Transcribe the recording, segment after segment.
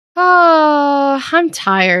Oh, I'm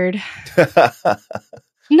tired.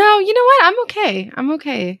 No, you know what? I'm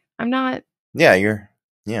okay. I'm not.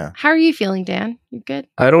 Yeah, How are you feeling, Dan? You good?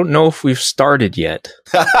 I don't know if we've started yet.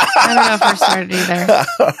 I don't know if we're started either.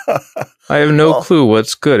 I have no clue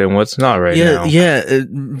what's good and what's not right now. Yeah.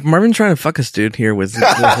 Marvin's trying to fuck us, dude, here with the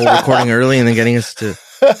whole recording early and then getting us to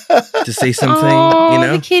say something, oh, you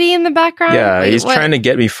know? The kitty in the background? Yeah, Wait, he's trying to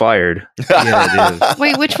get me fired. Yeah, it is.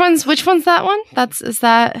 Wait, which one's that one? Is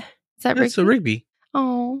that Rigby? It's a Rigby.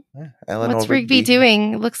 Oh. Eleanor What's Rigby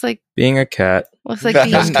doing? Looks like Being a cat.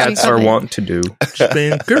 being As cats are wont to do. Just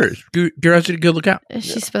being curious. Curiosity, good look out. Is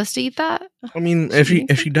she supposed to eat that? I mean, if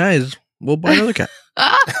she dies, we'll buy another cat.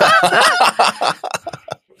 I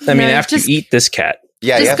mean, after you eat this cat.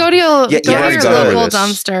 Yeah, just go to your local this.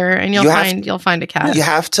 dumpster and you'll find a cat. You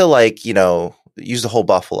have to use the whole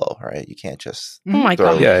buffalo, right? You can't just Oh my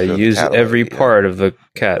god! Yeah, you use every part of the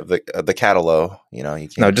cat. The catalo, you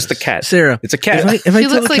can't. No, just the cat. Sarah, it's a cat. If I she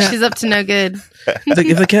looks like cat, she's up to no good.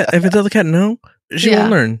 if I tell the cat no, she won't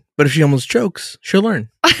learn. But if she almost chokes, she'll learn.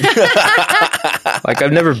 Like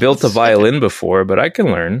I've never built a violin before, but I can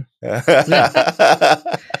learn.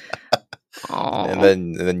 And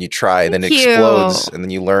then you try, and then it explodes, and then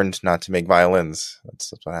you learned not to make violins.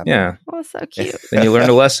 That's what happened. Yeah. Oh, so cute. Then you learn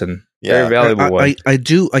a lesson. Very valuable one.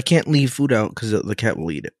 I can't leave food out because the cat will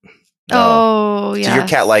eat it. Oh, yeah. So your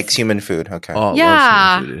cat likes human food. Okay. Oh,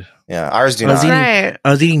 yeah. loves human food. Yeah. Ours do not. Right. I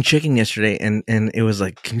was eating chicken yesterday, and it was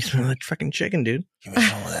like, can you smell that fucking chicken, dude? Give me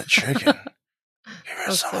some of that chicken.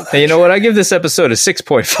 Hey, you know what? I give this episode a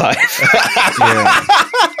 6.5.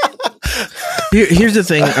 Here's the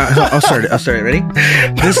thing. I'll start it. Ready?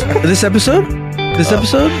 This episode,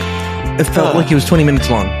 it felt like it was 20 minutes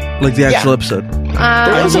long, like the actual episode.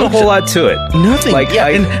 There wasn't a whole lot to it. Nothing.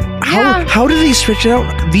 And how do they stretch it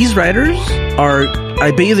out? These writers are.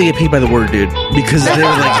 I bet you they get paid by the word, dude, because they're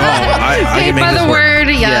like, I paid can make by this the work. word.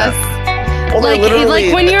 Yes. Yeah. Well,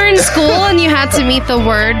 like when you're in school and you had to meet the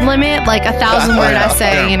word limit, like 1,000 word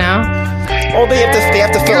essay, you know. Oh, they have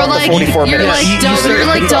to fill out the 44 minutes. You're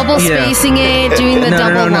like double spacing it, doing the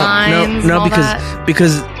double lines. No,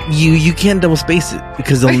 because you can't double space it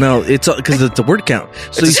because they'll know it's a word count.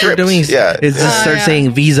 So you start doing start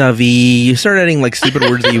saying vis-a-vis. You start adding like stupid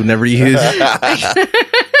words that you would never use.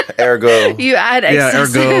 Ergo. You add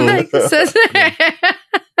ergo.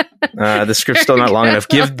 The script's still not long enough.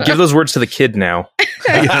 Give those words to the kid now.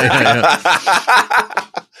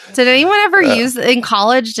 Did anyone ever use in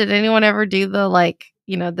college? Did anyone ever do the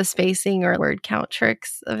the spacing or word count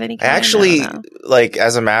tricks of any kind? I actually,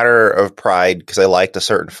 as a matter of pride, because I liked a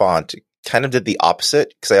certain font, kind of did the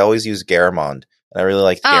opposite because I always use Garamond. And I really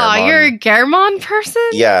liked Garamond. Oh, you're a Garamond person?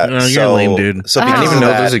 Yeah. You're a lame dude. So I didn't even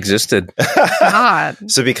know those existed.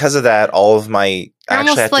 God. So because of that, all of my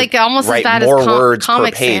actually almost write as bad more as words per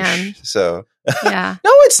Comic page. Fan. So yeah.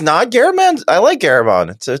 No, it's not. Garamond. I like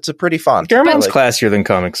Garamond. It's a pretty font. Garamond's classier than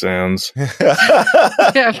Comic Sans.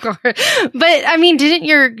 Yeah, of course. But I mean, didn't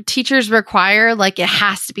your teachers require it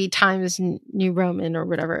has to be Times New Roman or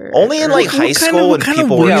whatever? Only in high school when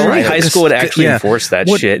people were only high school would actually enforce that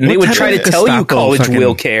shit, and they would try to tell you college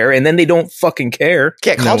will care, and then they don't fucking care.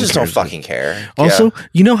 Yeah, colleges don't fucking care. Also,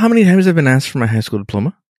 you know how many times I've been asked for my high school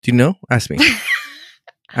diploma? Do you know? Ask me.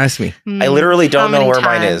 Ask me. I literally don't know where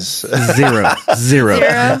mine is. Zero. Zero?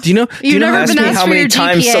 Do you know? You've never ask been me asked how for many your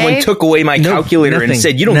times GPA? someone took away my calculator and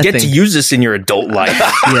said, you don't get to use this in your adult life.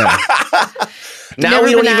 Yeah. Now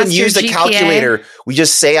we don't even use the GPA? calculator. We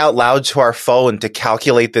just say out loud to our phone to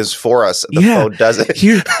calculate this for us. The phone does it.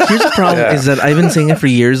 Here's the problem is that I've been saying it for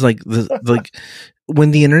years.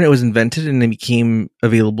 When the internet was invented and it became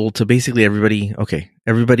available to basically everybody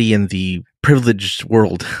in the privileged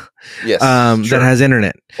world, yes, that has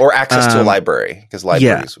internet or access to a library, because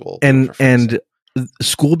libraries will. And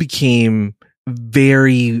school became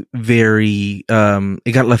very, very.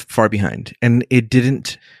 It got left far behind, and it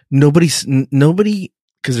didn't. Nobody,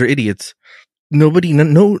 because they're idiots. Nobody,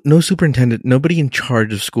 no superintendent, nobody in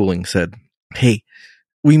charge of schooling said, "Hey,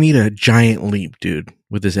 we made a giant leap, dude,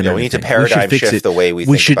 with this internet. We need to paradigm shift the way we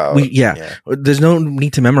think about it. There's no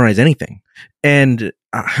need to memorize anything." And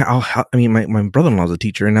my brother-in-law is a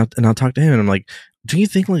teacher, and I'll talk to him, and I'm like, "Do you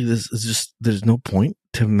think this is just there's no point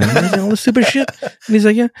to memorizing all this stupid shit?" And he's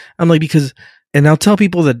like, "Yeah." I'm like, because, and I'll tell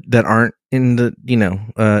people that aren't in the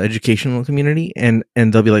educational community, and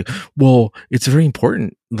they'll be like, "Well, it's very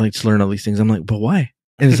important to learn all these things." I'm like, "But why?"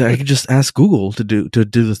 And it's like, I could just ask Google to do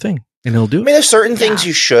the thing. And he'll do it. I mean, there's certain things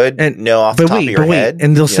you should know off the top of your head.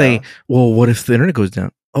 And they'll say, well, what if the internet goes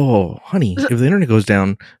down? oh, honey, if the internet goes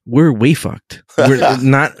down, we're way fucked. We're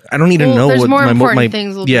not. I don't even know there's what more my important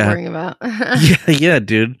things we'll be worrying about. yeah,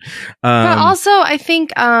 dude. But also, I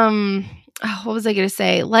think, what was I going to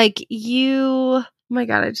say? Like oh my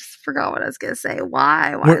God, I just forgot what I was going to say.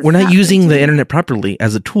 Why? We're not using the internet properly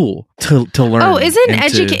as a tool to learn. Oh,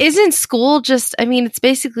 isn't school just? I mean, it's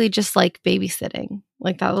basically just like babysitting.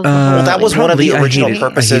 Like that was. That was one of the original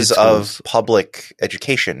purposes of public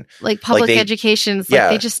education. Like public education's like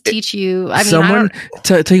they just teach you. I mean,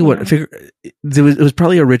 tell you what. It was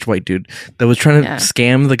probably a rich white dude that was trying to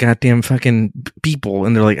scam the goddamn fucking people,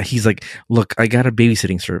 and he's like, look, I got a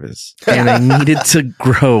babysitting service, and I needed to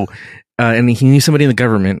grow. And he knew somebody in the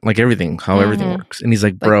government, like everything works. And he's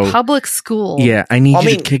like, bro, like public school. Yeah, I need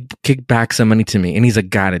you to kick back some money to me. And he's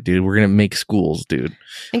like, got it, dude. We're going to make schools, dude.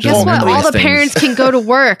 And guess what? All the parents can go to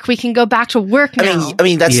work. We can go back to work now. I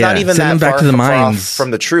mean, that's not even that far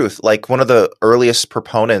from the truth. Like one of the earliest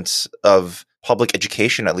proponents of public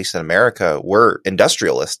education, at least in America, were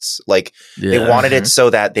industrialists. Like they wanted it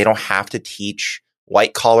so that they don't have to teach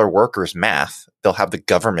white collar workers math. They'll have the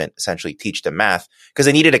government essentially teach them math because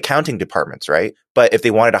they needed accounting departments, right? But if they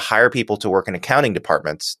wanted to hire people to work in accounting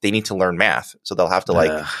departments, they need to learn math. So they'll have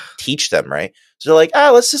to teach them, right? So they're like,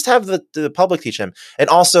 let's just have the public teach them. And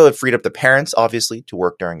also it freed up the parents, obviously, to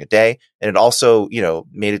work during a day. And it also,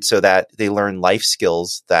 made it so that they learn life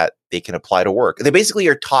skills that they can apply to work. They basically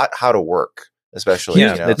are taught how to work. Especially,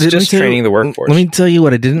 it's just training the workforce. Let me tell you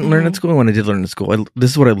what I didn't learn at school and what I did learn at school.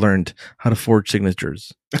 This is what I learned: how to forge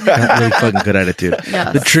signatures. Got really fucking good at it, dude.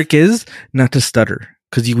 Yes. The trick is not to stutter,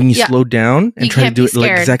 because when you slow down and try to do it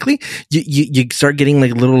exactly, you start getting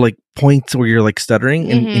little points where you're stuttering,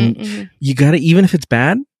 and you gotta, even if it's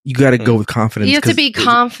bad, you gotta go with confidence. You have to be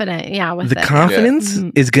confident, with the confidence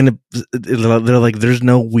is gonna. They're like, there's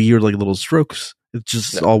no weird little strokes. It's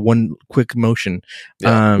just all one quick motion.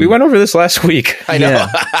 Yeah. We went over this last week. I know. Yeah.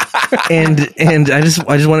 and I just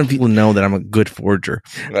wanted people to know that I'm a good forger.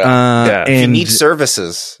 And if you need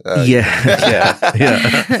services. Yeah.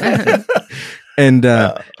 And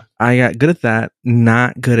I got good at that,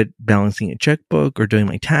 not good at balancing a checkbook or doing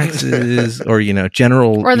my taxes or,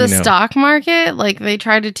 general. Or the stock market. Like they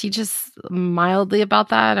tried to teach us mildly about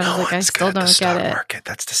that. I was like, I still don't get it. Market.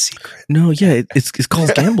 That's the secret. No, yeah. It's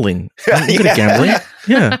called gambling. I'm good at gambling.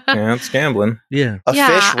 Yeah. Yeah, it's gambling. Yeah. A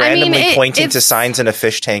fish randomly pointing to signs in a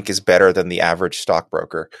fish tank is better than the average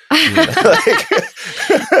stockbroker. I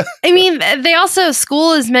mean,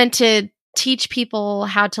 school is meant to teach people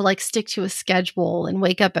how to stick to a schedule and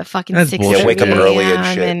wake up at fucking 6 a.m. Wake up early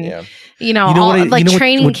and shit.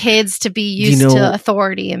 Training kids to be used to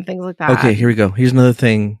authority and things like that. Okay, here we go. Here's another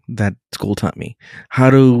thing that school taught me: how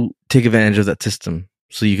to take advantage of that system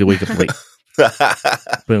so you can wake up late.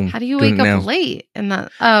 Boom. How do you wake up late? And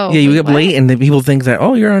you wake up late, and then people think that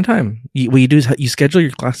you're on time. What you do is you schedule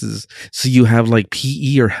your classes so you have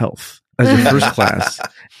PE or health as your first class,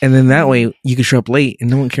 and then that way you can show up late and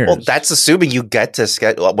no one cares. Well, that's assuming you get to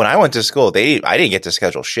schedule. When I went to school, I didn't get to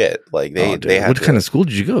schedule shit. They had. What kind of school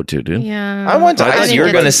did you go to, dude? Yeah, I went to. I thought you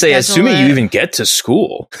were going to say assuming you even get to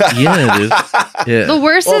school. Yeah, dude. Yeah. The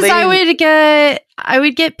worst is I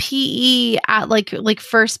would get PE at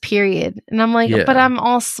first period, and I'm like, but I'm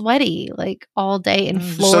all sweaty all day in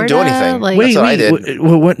Florida. Just don't do anything. Wait, I did.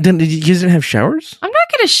 What? You guys didn't have showers? I'm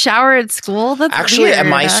not going to shower at school. That's actually weird. At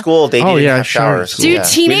my school they didn't have showers. Dude,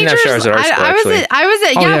 teenagers. We didn't have showers at our school.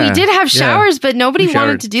 We did have showers, but nobody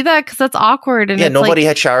wanted to do that because that's awkward. And nobody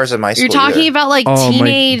had showers at my school. You're talking about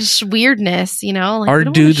teenage weirdness, Our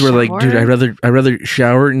dudes were like, dude, I'd rather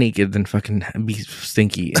shower naked than fucking be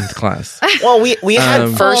stinky in class. Well, we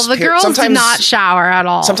had first. The girls did not shower at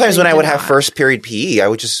all. Sometimes when I would have first period PE,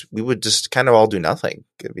 we would just kind of all do nothing.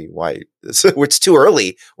 Could be why it's too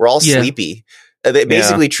early. We're all sleepy. They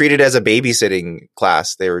basically treated it as a babysitting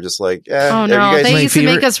class. They were just like, oh no, they used to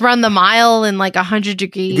make us run the mile in 100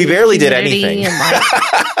 degrees. We barely did anything.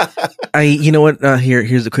 You know what?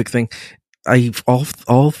 Here's a quick thing.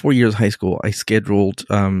 All 4 years of high school, I scheduled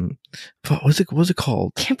what was it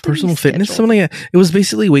called? Personal fitness, something like that. It was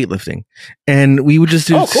basically weightlifting, and we would just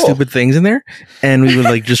do stupid things in there, and we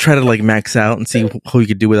would just try to max out and see how we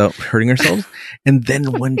could do without hurting ourselves. And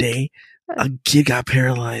then one day, a kid got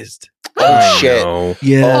paralyzed. Oh shit!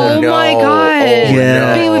 Yeah. Oh my god!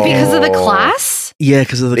 Yeah. Because of the class? Yeah,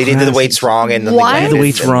 because of the class. They did the weights wrong, and what? They did the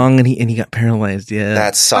weights wrong, and he got paralyzed. Yeah,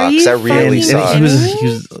 that sucks. That really sucks. He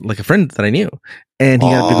was like a friend that I knew, and he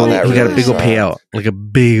got a big old payout, a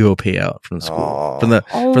big old payout from the school,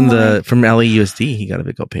 from LAUSD. He got a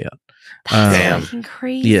big old payout. That's fucking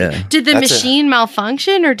crazy. Yeah. Did the machine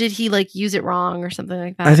malfunction, or did he like use it wrong or something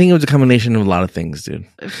like that? I think it was a combination of a lot of things, dude.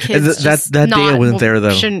 That day I wasn't there though.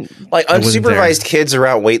 Like unsupervised kids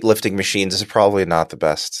around weightlifting machines is probably not the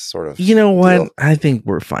best sort of. You know what? deal. I think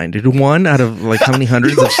we're fine, dude. One out of like how many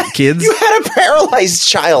hundreds of kids? You had a paralyzed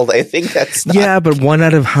child. I think that's not, yeah, but one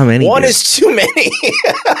out of how many? One is too many.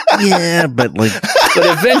 Yeah, but like,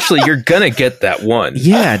 but eventually you're gonna get that one.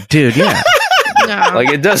 Yeah, dude. Yeah. No. Like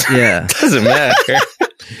it doesn't. Yeah. It doesn't matter.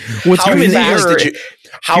 What's human error?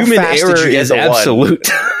 Human error is absolute.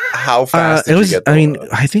 How fast? It was. I mean,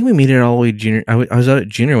 I think we made it all the way junior. I was out at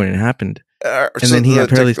junior when it happened. And then he got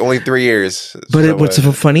paralyzed. Only 3 years. But what's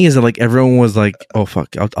so funny is that like everyone was like, "Oh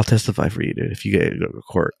fuck, I'll testify for you, dude, if you get to go to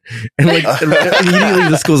court." And like immediately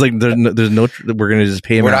the school's like, "There's no, we're gonna just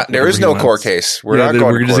pay him out." There is no court case. We're not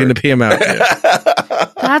going. We're just gonna pay him out.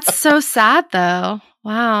 That's so sad, though.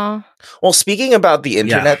 Wow. Well, speaking about the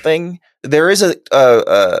internet thing, there is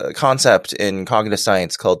a concept in cognitive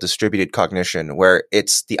science called distributed cognition, where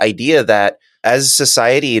it's the idea that as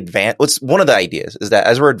society one of the ideas is that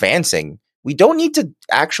as we're advancing, we don't need to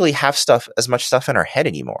actually have as much stuff in our head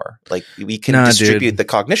anymore. Like we can distribute the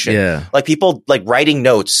cognition. Yeah. Like people like writing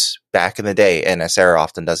notes back in the day, and as Sarah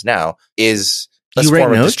often does now, is a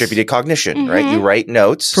form of distributed cognition, right? You write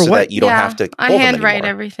notes for so that you don't have to. I handwrite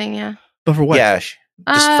everything. Yeah. But for what? Yeah.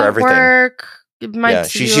 Just for everything. Work.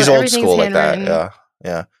 She's old school like that.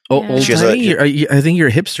 Yeah. Oh, old timey? I think you're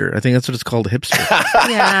a hipster. I think that's what it's called, a hipster.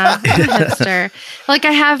 Yeah, I'm a hipster. Like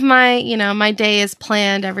I have my day is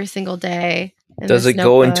planned every single day. Does it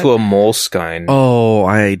go into a Moleskine? Oh,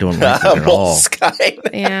 I don't like that at all.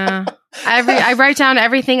 Yeah. I write down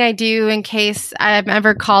everything I do in case I'm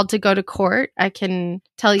ever called to go to court. I can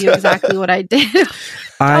tell you exactly what I did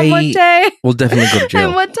on what day. Will definitely go to jail.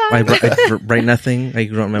 And what time? I write nothing. I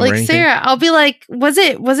don't remember like anything. Sarah, I'll be like, was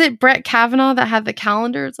it Brett Kavanaugh that had the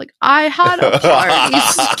calendar? It's like, I had a party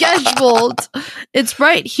scheduled. It's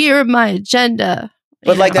right here in my agenda.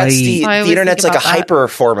 But like that's the internet's like a hyper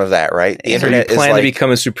form of that, right? The internet is like to become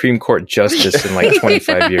a Supreme Court justice in like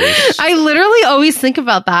 25 years. I literally always think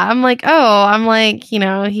about that. I'm like,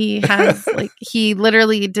 he has like he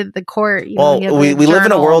literally did the court. We live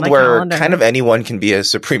in a world where kind of anyone can be a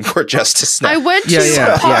Supreme Court justice now. I went to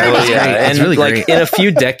a party. And really like great. in a few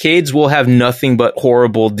decades, we'll have nothing but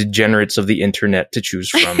horrible degenerates of the internet to choose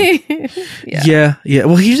from. Yeah.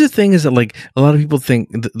 Well, here's the thing: is that like a lot of people think,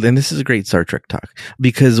 and this is a great Star Trek talk,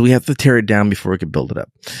 because we have to tear it down before we can build it up.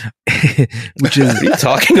 Which is what are you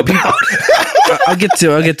talking about? I'll get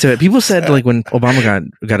to it. People said like when Obama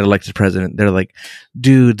got elected president, they're like,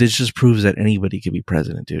 dude, this just proves that anybody can be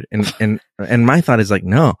president, dude. And my thought is like,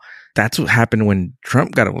 no, that's what happened when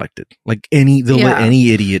Trump got elected. Like let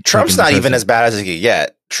any idiot. Trump's not even as bad as it could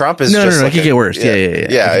get. Trump is no, like it could get worse. Yeah.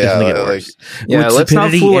 Get worse. Let's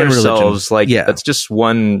not fool ourselves. Like that's just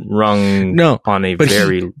one rung on a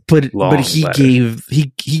very long But he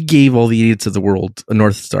gave all the idiots of the world a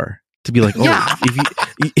North Star to be like,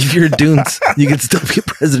 if you're a Dunes, you can still be a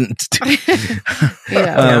president.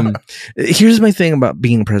 Here's my thing about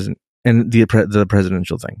being president and the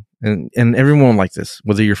presidential thing, and everyone like this,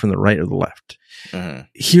 whether you're from the right or the left. Mm-hmm.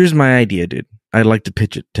 Here's my idea, dude. I'd like to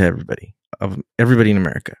pitch it to everybody in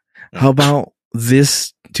America. How about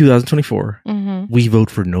this 2024? Mm-hmm. We vote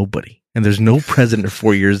for nobody, and there's no president for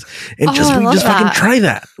 4 years, and we just fucking try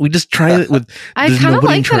that. We just try it with. I kind of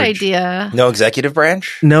like that idea. No executive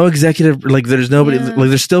branch. No executive. Like there's nobody. Yeah. Like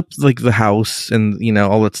there's still like the House and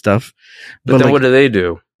all that stuff. But then like, what do they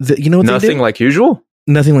do? What nothing like usual.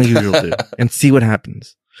 Nothing like usual, dude. And see what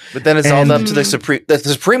happens. But then it's all up to the Supreme. The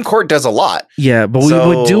Supreme Court does a lot. Yeah, but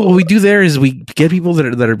what we do there is we get people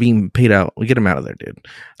that are being paid out. We get them out of there, dude.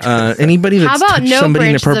 Anybody that's touched somebody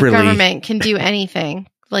inappropriately. How about no branch of government can do anything?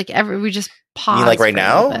 Like we just pause. You mean like right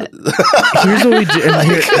now? Here's what we do.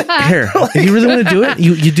 Here, if you really want to do it,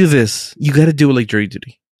 you do this. You got to do it like jury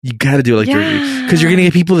duty. You got to do it like jury duty because you're gonna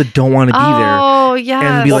get people that don't want to be there. Oh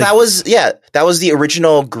yeah. And that was the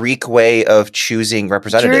original Greek way of choosing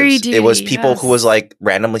representatives. Jury duty, it was people who was like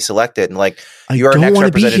randomly selected and like you're next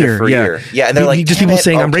representative for a year. Yeah, and they're like just people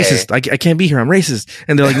saying I'm racist. I can't be here. I'm racist,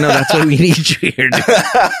 and they're like, no, that's why we need you here.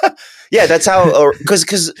 Yeah, that's how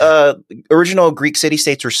because original Greek city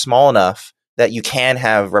states were small enough that you can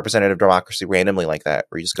have representative democracy randomly like that,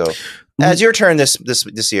 where you just go, as your turn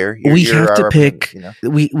this year. We have to pick.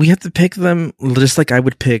 We have to pick them just like I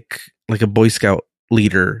would pick like a Boy Scout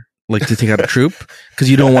leader, like to take out a troop, because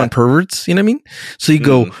you don't want perverts. You know what I mean? So you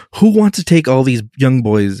go, who wants to take all these young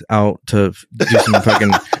boys out to do some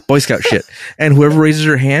fucking Boy Scout shit? And whoever raises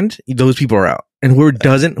their hand, those people are out. And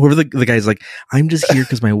whoever the guy's like, I'm just here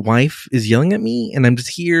because my wife is yelling at me, and I'm just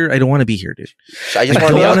here. I don't want to be here, dude. I just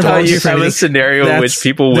want to be out there. You have a scenario in which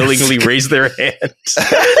people willingly raise their hands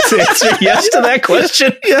to answer yes to that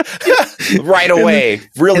question. Right away,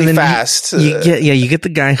 really fast. You get the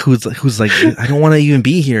guy who's like, I don't want to even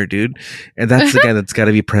be here, dude. And that's the guy that's got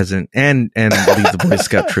to be president and lead the Boy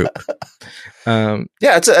Scout troop.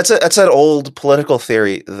 It's an old political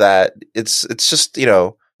theory that it's just,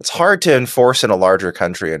 it's hard to enforce in a larger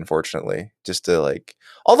country, unfortunately. Just to like,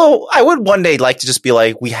 although I would one day like to just be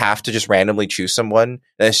like, we have to just randomly choose someone,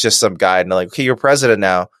 and it's just some guy, and they're like, okay, you're president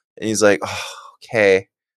now, and he's like, oh, okay.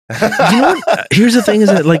 You know what? Here's the thing: is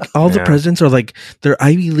that like all the presidents are like they're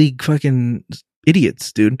Ivy League fucking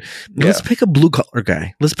idiots, dude. Let's pick a blue collar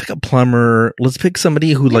guy. Let's pick a plumber. Let's pick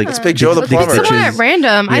somebody who like. Let's pick Joe the plumber. Someone at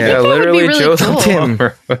random. I think that would be really Joe cool. Joe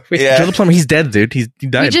the plumber. He's dead, dude. He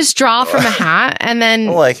died. We just draw from a hat, and then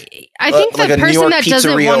like I think the person that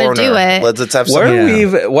doesn't want to do it. Let's have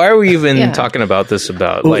some. Why are we even talking about this?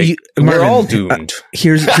 About like we're all doomed.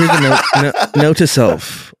 Here's a note to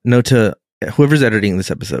self. Note to whoever's editing this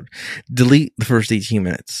episode, delete the first 18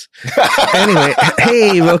 minutes. Anyway,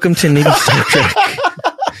 hey, welcome to Navy Star Trek.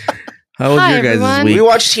 How was your guys' week? We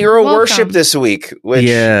watched Hero Worship this week, which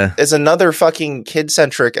is another fucking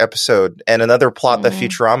kid-centric episode and another plot that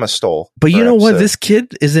Futurama stole. But you know what? This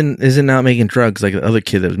kid isn't not making drugs like the other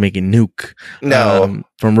kid that was making Nuke. No.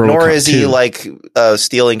 From RoboCop Nor is 2. he like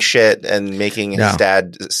stealing shit and making his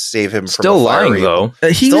dad save him from still lying though.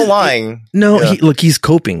 He's still lying. No, he's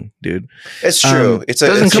coping, dude. It's true. It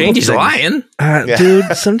doesn't change. He's lying,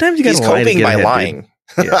 dude. Sometimes you got to lie. He's coping by lying.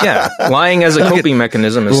 Lying as a coping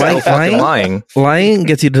mechanism is lying. Lying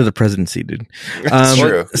gets you to the presidency, dude. That's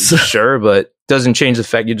true. Sure, but doesn't change the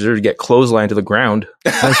fact you deserve to get clotheslined to the ground.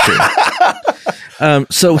 That's true.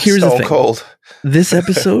 So here's the thing. Cold. This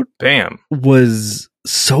episode, was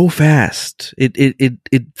so fast.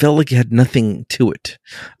 It felt like it had nothing to it.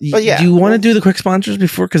 Do you want to do the quick sponsors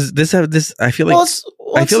before? Because this I feel like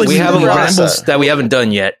we have a rambles that we haven't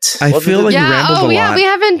done yet. I feel like we rambled a lot. We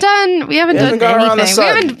haven't done anything. We haven't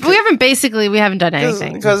done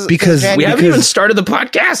anything because we haven't even started the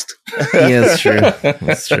podcast. Yeah, that's true.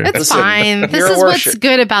 That's true. It's fine. This is what's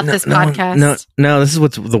good about this podcast. No, this is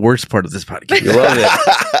what's the worst part of this podcast. You love it.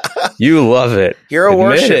 You love it. Hero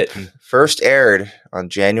Worship first aired on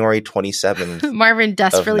January 27th. Marvin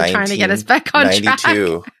desperately trying to get us back on track.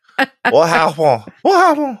 What happened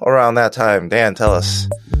around that time? Dan, tell us.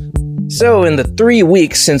 So, in the 3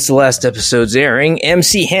 weeks since the last episode's airing,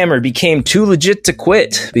 MC Hammer became too legit to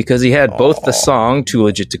quit because he had both the song Too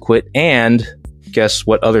Legit to Quit and guess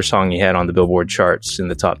what other song he had on the Billboard charts in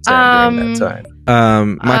the top 10 during that time.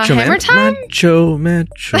 Macho Man. Macho Man.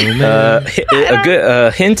 A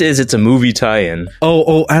good hint is it's a movie tie-in.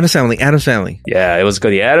 Oh, Addams Family. Yeah, it was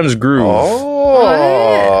called The Addams Groove. Okay.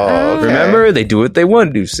 Remember, they do what they want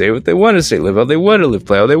to do, say what they want to say, live how they want to live,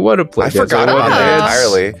 play how they want to play. I forgot about that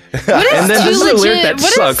entirely. And then this is a lyric that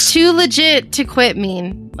sucks. What does too legit to quit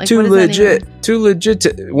mean? Like, too legit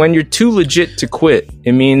to, when you're too legit to quit,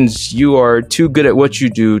 it means you are too good at what you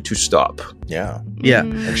do to stop. Yeah.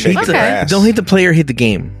 Don't hate the player, hate the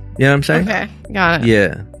game. You know what I'm saying? Okay, got it.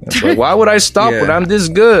 Yeah. Like, why would I stop when I'm this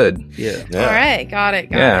good? Yeah. All right, got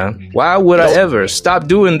it. Why would I ever stop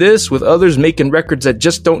doing this with others making records that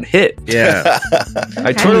just don't hit? Yeah.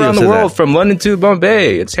 I turn around the world from London to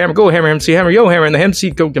Bombay. It's Hammer, go Hammer, MC Hammer, yo Hammer, and the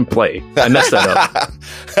MC go can play. I messed that up.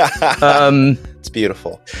 It's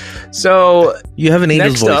beautiful. So you have an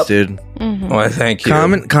angel's voice, dude. Mm-hmm. Well, thank you.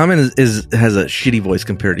 Common has a shitty voice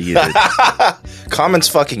compared to you, dude. Common's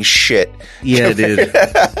fucking shit. Yeah, dude.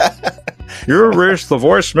 You reached the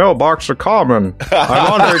voicemail box of Common.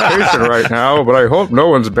 I'm on vacation right now, but I hope no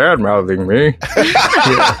one's bad-mouthing me.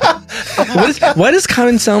 Why does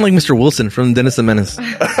Common sound like Mr. Wilson from Dennis the Menace?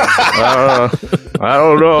 I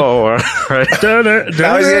don't know.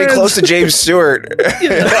 Now he's getting close to James Stewart.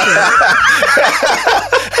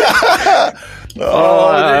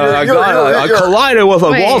 I collided with a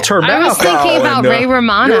Walter Matthau. I was thinking about Ray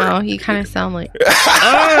Romano. You kind of sound like...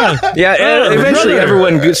 eventually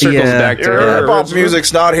everyone circles back to her. Pop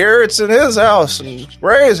music's not here. It's in his house and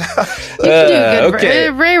Ray's house. You can do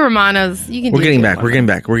good. Ray Romano's... We're getting back. We're getting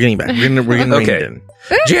okay.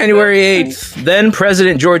 January 8th, then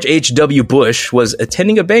President George H.W. Bush was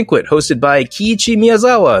attending a banquet hosted by Kiichi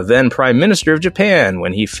Miyazawa, then Prime Minister of Japan,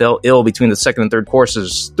 when he fell ill between the second and third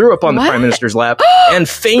courses, threw up on the Prime Minister's lap, and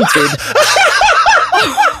fainted.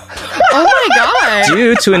 Oh my Why?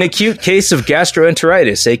 Due to an acute case of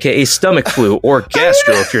gastroenteritis, aka stomach flu, or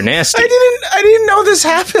gastro if you're nasty. I didn't know this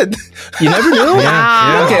happened. You never knew?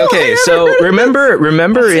 Wow. Okay. So remember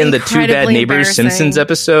in the Two Bad Neighbors Simpsons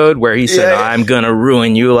episode where he said, "I'm gonna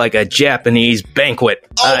ruin you like a Japanese banquet."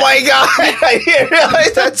 Oh my god! I didn't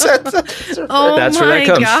realize that's where that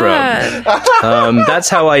comes from. That's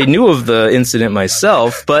how I knew of the incident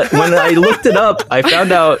myself. But when I looked it up, I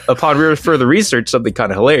found out upon further research something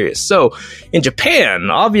kind of hilarious. So in Japan,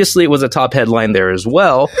 obviously it was a top headline there as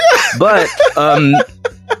well, but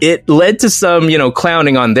it led to some,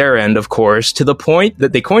 clowning on their end, of course, to the point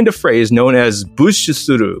that they coined a phrase known as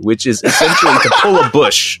bushusuru, which is essentially to pull a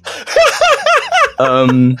bush.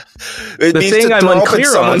 It means thing to I'm unclear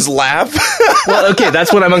on someone's lap. Well, okay,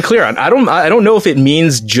 that's what I'm unclear on. I don't know if it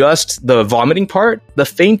means just the vomiting part, the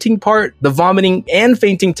fainting part, the vomiting and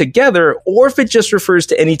fainting together, or if it just refers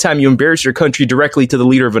to any time you embarrass your country directly to the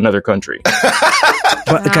leader of another country.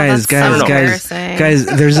 But guys,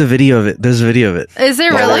 there's a video of it. Is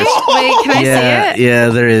there really? Wait, can I see it? Yeah,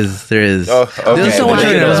 there is. Oh,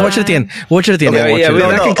 okay. Let's watch it at the end. Watch it at the end.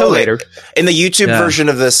 That can come later. In the YouTube version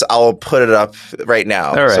of this, I'll put it up right now.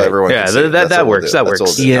 All right. So everyone can see that works. That works.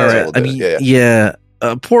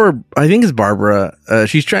 Poor, I think it's Barbara.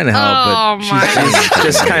 She's trying to help, but she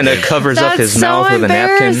just kind of covers up his mouth with a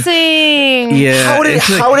napkin. Yeah.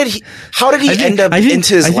 How did he end up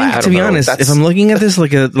into his lap? I think, to be honest, if I'm looking at this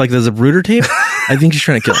like there's a Bruder tape, I think she's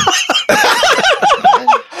trying to kill him.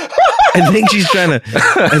 I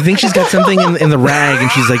think she's got something in the rag,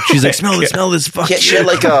 and she's like, smell this fucking. She had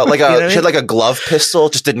like a glove pistol,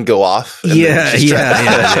 just didn't go off. Yeah.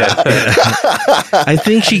 I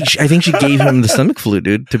think she gave him the stomach flu,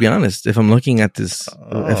 dude. To be honest, if I'm looking at this,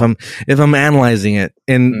 if I'm analyzing it,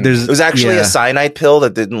 and it was actually a cyanide pill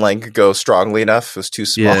that didn't go strongly enough. It was too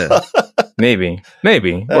small. Yeah. Maybe,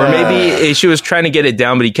 or maybe she was trying to get it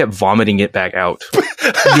down, but he kept vomiting it back out.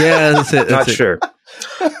 Yeah, that's it. Not sure.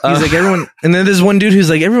 He's like, everyone, and then there's one dude who's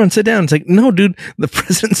like, everyone sit down. It's like, no, dude, the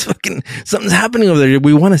president's something's happening over there.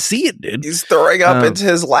 We want to see it, dude. He's throwing up into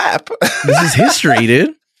his lap. This is history,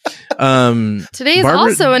 dude. Today is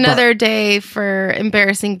also another day for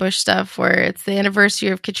embarrassing Bush stuff, where it's the anniversary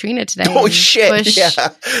of Katrina today. Oh shit! Bush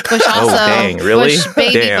also, dang, really?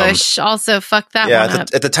 Baby Bush also fucked that one up.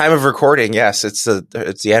 At the time of recording, yes, it's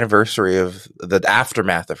the anniversary of the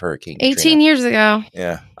aftermath of Hurricane Katrina. 18 years ago.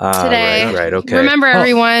 Yeah. Today. Right. Okay. Remember,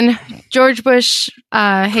 everyone, George Bush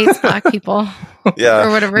hates black people. Yeah. Or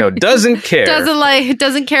whatever. No, doesn't care.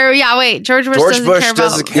 Doesn't care. Yeah, wait. George Bush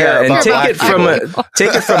doesn't care about black people.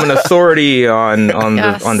 Take it from an authority on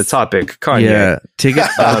the topic. Kanye. Yeah. Take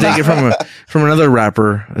it from another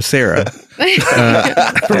rapper, Sarah.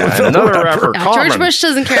 Another rapper. George Bush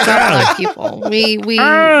doesn't care about black people. We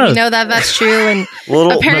know that's true, and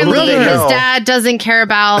apparently his dad doesn't care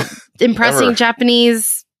about impressing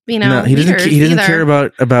Japanese. No, he doesn't care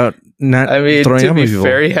about not. I mean, throwing to be people.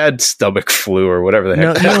 fair, he had stomach flu or whatever the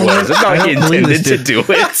heck that was. It's not he intended to do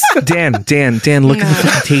it. Dan, look at the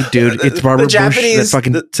fucking tape, dude. It's Barbara Bush that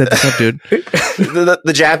fucking set this up, dude.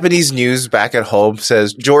 The Japanese news back at home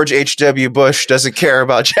says George H.W. Bush doesn't care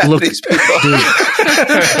about Japanese people.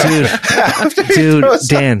 Dude,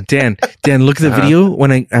 Dan, look at the video.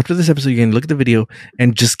 After this episode, you can look at the video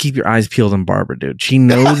and just keep your eyes peeled on Barbara, dude. She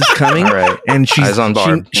knows it's coming, right. And eyes on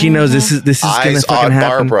Barb. She knows this is gonna fucking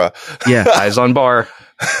happen. Barbara. Yeah, eyes on Bar.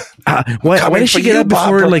 Why did she get up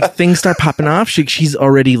before things start popping off? She's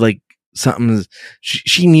already something.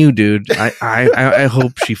 She knew, dude. I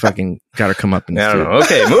hope she fucking got her come up. I don't know.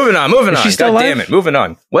 Okay, moving on. Is she still God alive? damn it, moving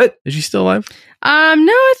on. What? Is she still alive?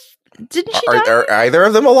 No. Didn't she die? Are either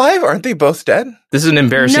of them alive? Aren't they both dead? This is an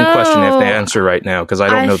embarrassing question I have to answer right now because I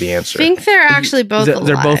don't know the answer. I think they're actually both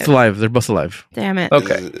alive. They're both alive. Damn it.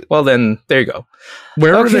 Okay. Well, then, there you go.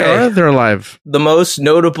 Wherever they are, they're alive. The most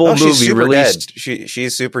notable movie released.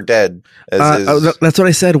 She's super dead. That's what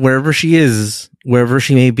I said. Wherever she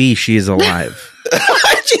may be, she is alive.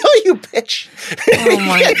 You bitch. Oh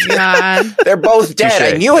my god. They're both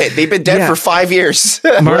dead. I knew it. They've been dead for 5 years.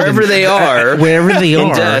 Wherever they are. In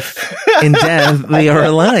death, they are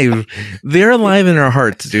alive. They're alive in our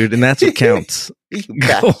hearts, dude, and that's what counts.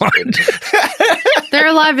 Go on. They're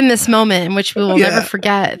alive in this moment in which we will never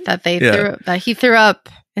forget that he threw up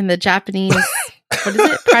in the Japanese. What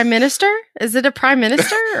is it? Prime Minister? Is it a prime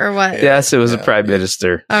minister or what? Yes, it was a prime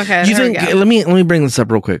minister. Okay. Do you think? Let me bring this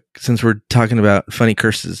up real quick since we're talking about funny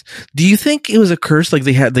curses. Do you think it was a curse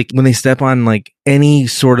they had when they step on any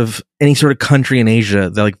sort of country in Asia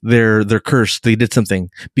that they're cursed? They did something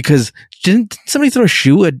because didn't somebody throw a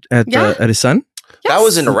shoe at his son? That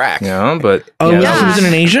was in Iraq. Yeah, but he was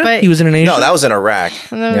in Asia. He was in Asia. No, that was in Iraq.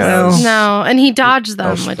 No, and he dodged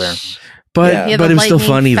them, but it was still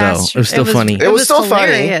funny though. It was still funny. It was still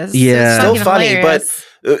funny. Yeah, still funny, but.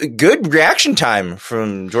 Good reaction time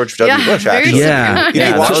from George W. Bush. Actually,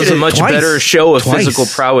 that was a much better show of physical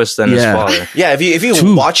prowess than his father. Yeah, if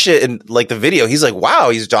you watch it in like the video, he's like,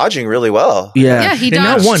 "Wow, he's dodging really well." Yeah, he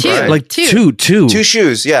dodged not one, like two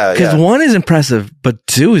shoes. Yeah, because one is impressive, but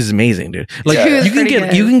two is amazing, dude. Like you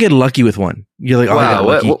can get lucky with one. You're like, wow,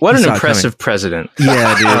 what an impressive president.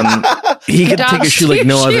 Yeah, dude. He could take a shoe like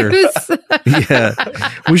no other. Yeah,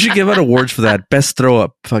 we should give out awards for that. Best throw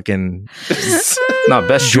up, fucking. Not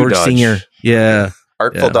best George dodge. Senior. Yeah,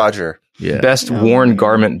 artful dodger. Yeah, best worn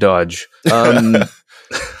garment dodge. All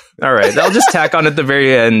right, I'll just tack on at the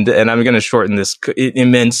very end, and I'm going to shorten this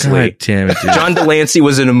immensely. God damn it, dude. John Delancey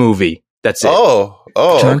was in a movie. That's it. Oh,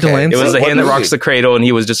 John Delancey? It was The Hand That Rocks the Cradle, and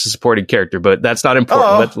he was just a supporting character, but that's not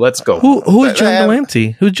important. Let's go. Who is John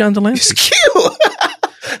Delancey? Who's John Delancey? He's cute.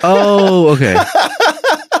 Oh, okay.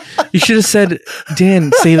 You should have said,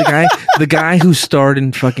 Dan, say the guy who starred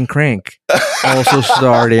in fucking Crank also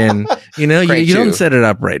starred in, you don't set it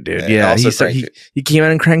up right, dude. Yeah, he came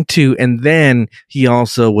out in Crank 2, and then he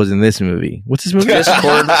also was in this movie. What's this movie?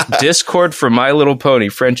 Discord for My Little Pony,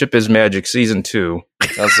 Friendship is Magic, Season 2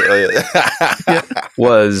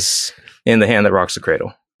 was in The Hand That Rocks the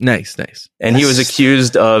Cradle. Nice. And he was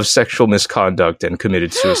accused of sexual misconduct and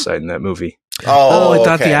committed suicide in that movie. Oh, I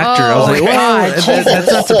thought the actor. I was like, wow,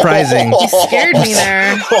 that's not surprising. You scared me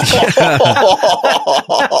there.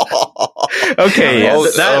 Okay,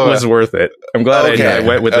 that was worth it. I'm glad I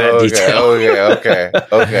went with that detail.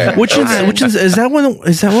 Okay. Which is that one?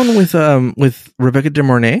 Is that one with Rebecca De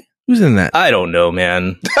Mornay? Who's in that? I don't know,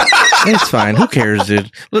 man. It's fine. Who cares,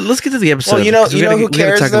 dude? Let's get to the episode. Well, you know who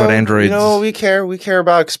cares? Talk about androids. You know, we care. We care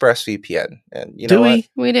about ExpressVPN, and you know do we?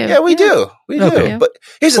 We do. Yeah, we do. We do. But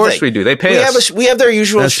here's the thing. Of course, we do. They pay us. We have their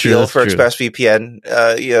usual spiel for true. ExpressVPN.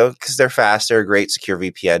 Because they're fast, they're a great secure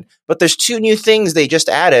VPN. But there's two new things they just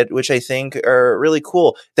added, which I think are really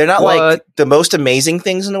cool. They're not like the most amazing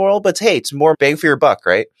things in the world, but hey, it's more bang for your buck,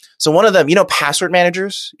 right? So one of them, password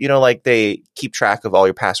managers, like they keep track of all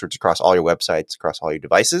your passwords across all your websites, across all your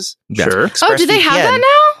devices. Sure. Oh, do they have that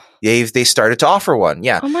now? Yeah, they started to offer one.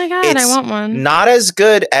 Yeah. Oh my God, I want one. Not as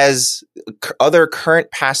good as other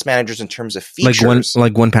current pass managers in terms of features.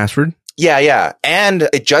 Like 1Password? Yeah. And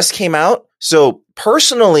it just came out. So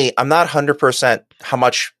personally, I'm not 100%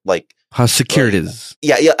 how secure it is.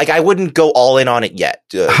 Yeah. Like I wouldn't go all in on it yet.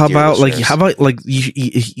 How about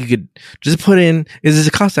you could just put in? Does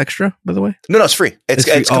it cost extra? By the way, no, it's free. It's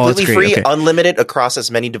completely free, okay. Unlimited across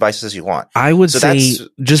as many devices as you want. I would say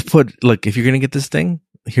just put if you're gonna get this thing.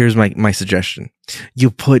 Here's my suggestion.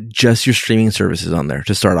 You put just your streaming services on there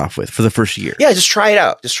to start off with for the first year. Yeah, just try it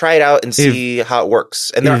out. Just try it out and see how it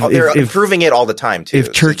works. And they're improving it all the time too.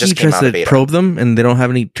 If Turkey tries to probe them and they don't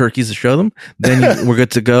have any turkeys to show them, then we're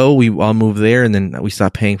good to go. We all move there and then we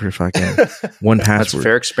stop paying for fucking 1Password. That's a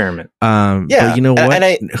fair experiment. But you know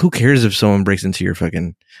what? Who cares if someone breaks into your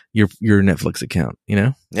fucking your Netflix account,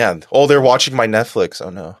 Yeah. Oh, they're watching my Netflix. Oh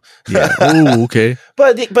no. Yeah. Oh, okay.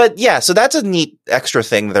 But yeah, so that's a neat extra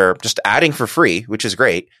thing they're just adding for free, which is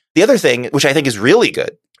great. The other thing, which I think is really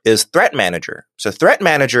good, is Threat Manager. So Threat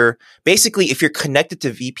Manager, basically, if you're connected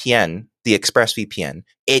to VPN, the ExpressVPN,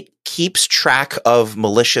 it keeps track of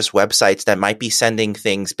malicious websites that might be sending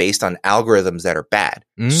things based on algorithms that are bad.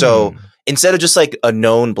 So instead of just like a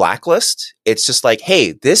known blacklist, it's just like,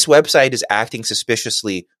 hey, this website is acting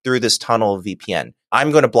suspiciously through this tunnel of VPN.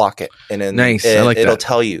 I'm going to block it. And then it'll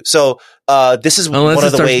tell you. So this is Unless one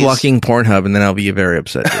of the ways. Unless it starts blocking Pornhub, and then I'll be very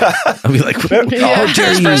upset. I'll be like, how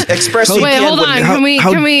dare you? ExpressVPN. Wait, hold on. Can we?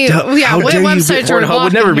 What websites are Pornhub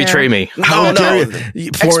would never betray me. No.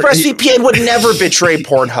 ExpressVPN would never betray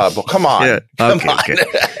Pornhub. Come on. Yeah. Okay.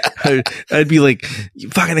 I'd be like,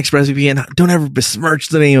 fucking ExpressVPN, don't ever besmirch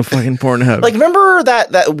the name of fucking Pornhub. Like, remember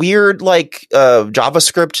that weird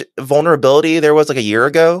JavaScript vulnerability there was like a year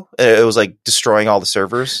ago? It was like destroying all the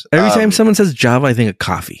servers. Every time someone says Java, I think of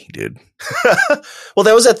coffee, dude. Well,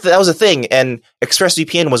 that was a thing, and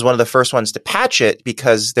ExpressVPN was one of the first ones to patch it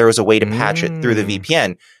because there was a way to patch it through the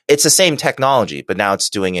VPN. It's the same technology, but now it's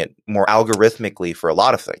doing it more algorithmically for a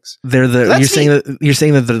lot of things. You're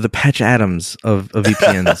saying that they're the patch atoms of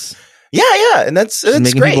VPNs. Yeah, and that's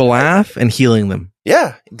making great. People laugh and healing them.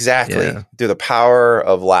 Yeah, exactly. Yeah. Through the power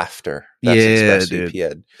of laughter. That's ExpressVPN.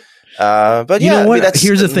 Dude. But yeah,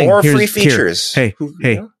 here's the thing. More free features. Hey,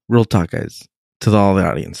 real talk, guys. To all the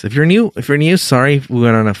audience, if you're new, sorry, we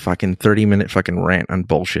went on a fucking 30-minute fucking rant on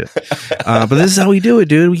bullshit. But this is how we do it,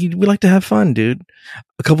 dude. We like to have fun, dude.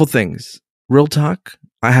 A couple things. real talk,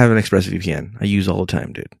 I have an ExpressVPN. I use all the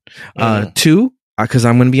time, dude. 2, because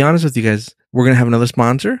I'm going to be honest with you guys, we're going to have another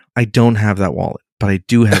sponsor. I don't have that wallet, but I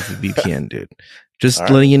do have the VPN, dude. Just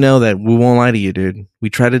letting you know that we won't lie to you, dude.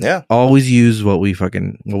 We try to always use what we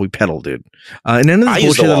peddle, dude. And then this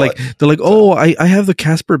bullshit, they're like, oh, I have the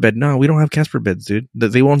Casper bed. No, we don't have Casper beds, dude.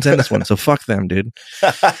 They won't send us one. So fuck them, dude.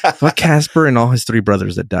 Fuck Casper and all his 3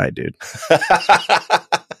 brothers that died, dude.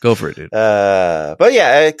 Go for it, dude. But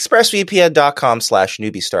yeah,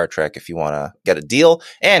 expressvpn.com/newbie Star Trek if you want to get a deal.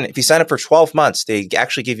 And if you sign up for 12 months, they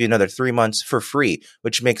actually give you another 3 months for free,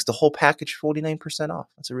 which makes the whole package 49% off.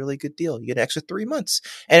 That's a really good deal. You get an extra 3 months.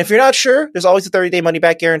 And if you're not sure, there's always a 30-day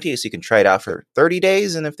money-back guarantee, so you can try it out for 30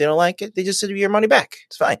 days. And if they don't like it, they just give you your money back.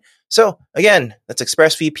 It's fine. So again, that's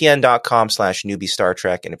expressvpn.com/newbie Star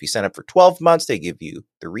Trek. And if you sign up for 12 months, they give you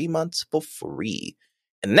 3 months for free.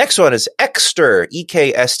 And the next one is Ekster,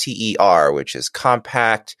 EKSTER, which is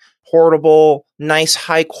compact, portable, nice,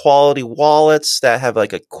 high-quality wallets that have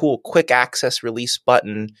like a cool quick access release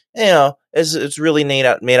button. You know, it's really made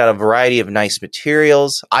out of a variety of nice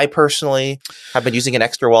materials. I personally have been using an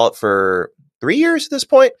Ekster wallet for 3 years at this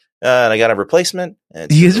point. And I got a replacement.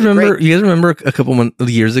 You guys remember a couple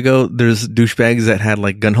years ago, there's douchebags that had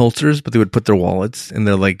like gun holsters, but they would put their wallets in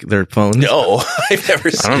their phones? No, I've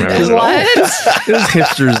never seen that. What? It was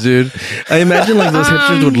hipsters, dude. I imagine like those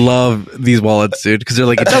hipsters would love these wallets, dude, because they're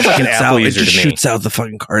like, it sounds like an Apple user. It just shoots out the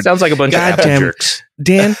fucking card. Sounds like a bunch of Apple jerks.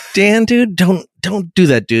 Dan, dude, don't do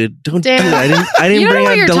that, dude. Don't do that. I didn't bring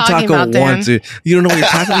out Del Taco once, dude. You don't know what you're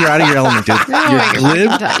talking about. You're out of your element, dude.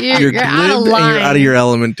 You're glib and you're out of your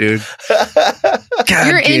element, dude. God,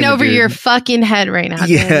 you're in over your fucking head right now.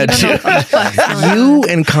 Yeah, dude. You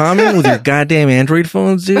and Common with your goddamn Android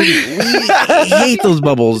phones, dude. We hate those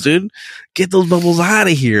bubbles, dude. Get those bubbles out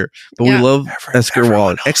of here. But we love Ekster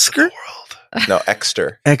wallet. Ekster? No,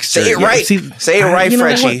 Ekster. Ekster. Say it right. Say it right,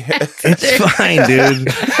 Frenchie. It's fine, dude.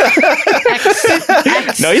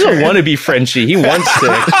 No, he's a wannabe Frenchie. He wants to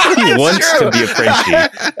be a Frenchie.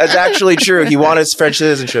 That's actually true. He wanted his French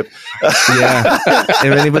citizenship. Yeah. If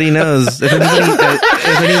anybody knows, if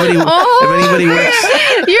anybody works.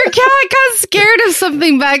 Your cat got scared of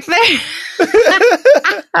something back there.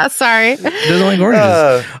 Sorry. Doesn't like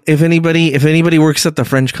oranges. If anybody works at the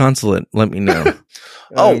French consulate, let me know.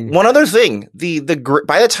 One other thing. By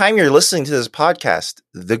the time you're listening to this podcast,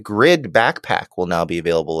 the Grid backpack will now be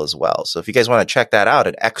available as well. So if you guys want to check that out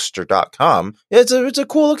at Ekster.com, it's a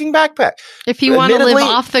cool looking backpack. If you want to live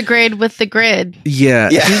off the grid with the Grid. Yeah.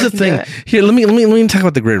 Here's the thing. Here, let me talk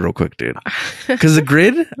about the Grid real quick, dude. Because the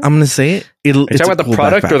Grid, I'm going to say it. It's talking about the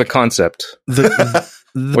product or the concept? The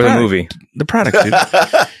or the movie? The product, dude.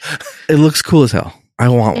 It looks cool as hell. I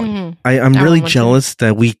want one. Mm-hmm. I'm really jealous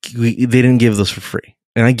that they didn't give those for free.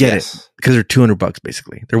 And I get it because they're $200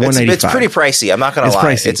 basically. They're $195. It's pretty pricey. I'm not going to lie.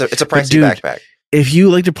 Pricey. It's a pricey backpack. If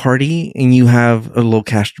you like to party and you have a little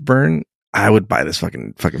cash to burn, I would buy this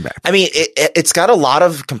fucking backpack. I mean, it's got a lot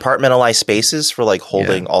of compartmentalized spaces for like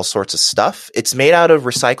holding all sorts of stuff. It's made out of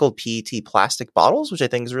recycled PET plastic bottles, which I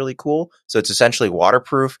think is really cool. So it's essentially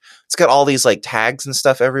waterproof. It's got all these like tags and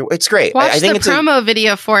stuff everywhere. It's great. Watch the promo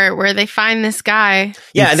video for it where they find this guy.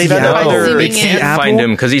 Yeah, and they can't find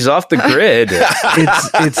him because he's off the grid.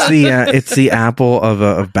 it's the Apple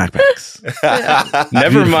of backpacks.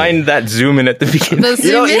 Never mind that zoom in at the beginning.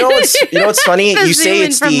 You know what's funny? You say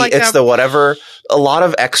it's the whatever. A lot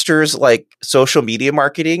of Ekster's like social media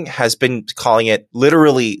marketing has been calling it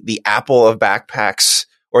literally the Apple of backpacks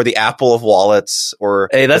or the Apple of wallets or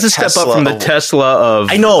that's a step up from the Tesla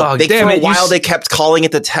of. I know they kept calling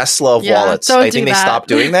it the Tesla of wallets. I think they stopped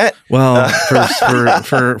doing that. Well,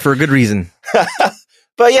 for a good reason.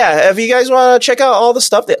 But yeah, if you guys want to check out all the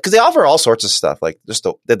stuff, because they offer all sorts of stuff, like just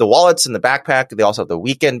the wallets in the backpack. They also have the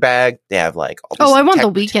weekend bag. They have like all I want the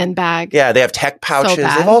weekend bag. Yeah, they have tech pouches. They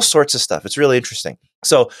have all sorts of stuff. It's really interesting.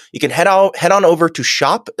 So you can head on over to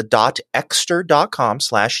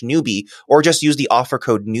shop.ekster.com/newbie or just use the offer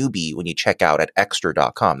code newbie when you check out at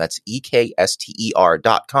ekster.com. That's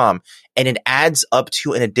EKSTER.com. And it adds up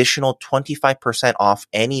to an additional 25% off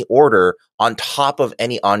any order on top of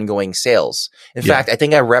any ongoing sales. In fact, I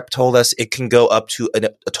think our rep told us it can go up to a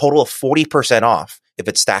total of 40% off if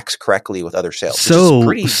it stacks correctly with other sales. So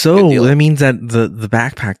that means that the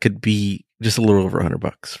backpack could be just a little over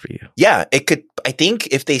 $100 for you. Yeah, it could. I think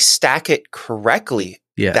if they stack it correctly,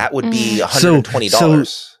 that would be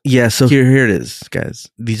 $120. So here it is, guys.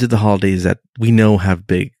 These are the holidays that we know have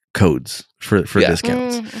big codes for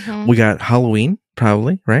discounts. Mm-hmm. We got Halloween,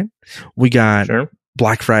 probably, right? We got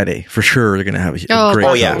Black Friday for sure. They're gonna have a great.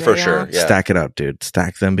 Oh yeah, for sure. Yeah. Stack it up, dude.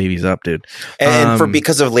 Stack them babies up, dude. And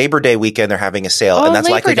because of Labor Day weekend, they're having a sale, and that's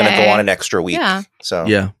likely going to go on an extra week. Yeah. So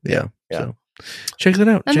yeah. So check that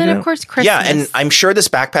out. And then of course Christmas. Yeah, and I'm sure this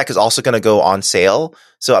backpack is also going to go on sale.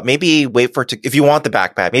 So maybe wait for it to, if you want the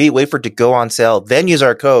backpack, maybe wait for it to go on sale, then use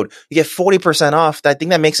our code. You get 40% off. I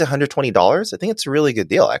think that makes it $120. I think it's a really good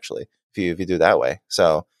deal, actually, if you do it that way.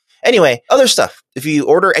 So anyway, other stuff. If you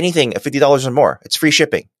order anything at $50 or more, it's free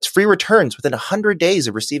shipping. It's free returns within 100 days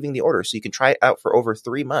of receiving the order. So you can try it out for over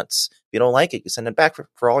 3 months. If you don't like it, you send it back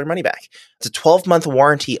for all your money back. It's a 12-month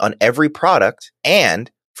warranty on every product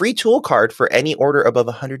and free tool card for any order above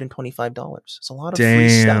 $125. It's a lot of free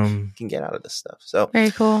stuff you can get out of this stuff. So very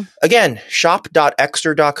cool. Again,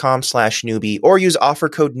 shop.exter.com/newbie or use offer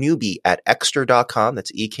code newbie at exter.com.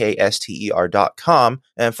 That's EKSTER.com.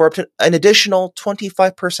 And for up to an additional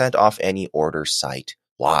 25% off any order site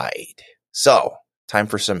wide. So time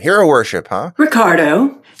for some hero worship, huh?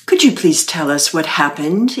 Ricardo, could you please tell us what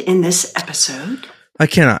happened in this episode? I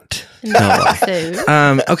cannot.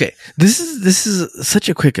 Okay. This is such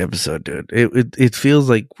a quick episode, dude. It feels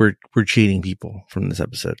like we're cheating people from this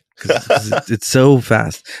episode because it's so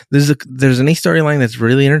fast. There's an A storyline that's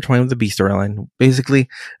really intertwined with the B storyline. Basically,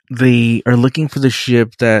 they are looking for the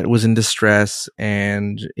ship that was in distress,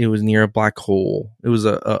 and it was near a black hole. It was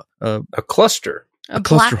a cluster, a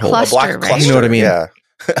cluster hole, a black cluster. You know what I mean? Yeah.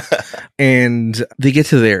 And they get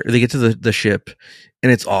to the ship.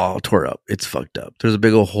 And it's all tore up. It's fucked up. There's a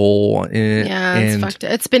big old hole in it. Yeah, it's fucked up.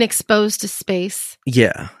 It's been exposed to space.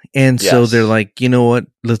 Yeah. And so they're like, you know what?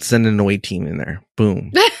 Let's send an away team in there.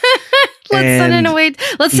 Boom.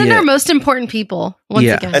 Let's send our most important people once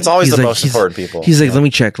again. It's always the most important people. He's like, let me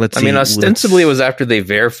check. Let's see. I mean, ostensibly it was after they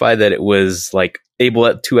verified that it was like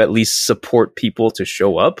able to at least support people to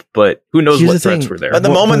show up, but who knows what threats were there. But the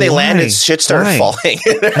moment they landed, shit started falling.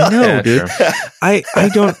 I know, dude. I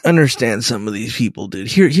don't understand some of these people, dude.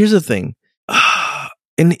 Here's the thing.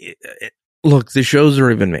 Look, the show's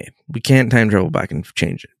already been made. We can't time travel back and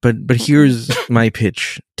change it. But here's my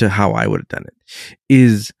pitch to how I would have done it.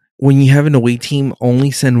 Is when you have an away team,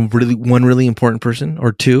 only send one really important person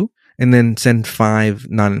or two, and then send 5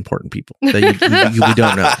 non-important people that you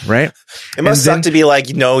don't know, right? It must suck to be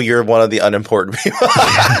like, no, you're one of the unimportant people.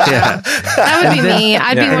 Yeah. That would be me.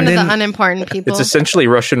 I'd be one of the unimportant people. It's essentially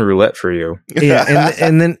Russian roulette for you. Yeah,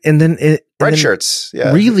 and then red shirts.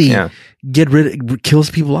 Yeah, really kills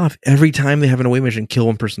people off every time they have an away mission. Kill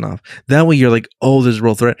one person off. That way, you're like, oh, there's a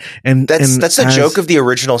real threat. And that's the joke of the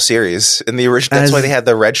original series. In the original, that's why they had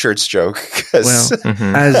the red shirts joke. Well,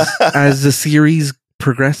 as the series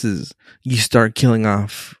progresses, you start killing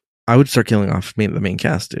off. I would start killing off the main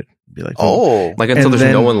cast, dude. Be like, like until there's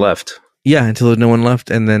no one left. Yeah, until there's no one left,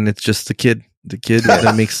 and then it's just the kid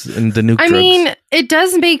that makes the nuke drugs. I mean, it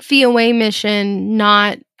does make the away mission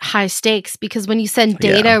not high stakes because when you send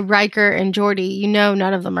Data, Riker, and Geordi, you know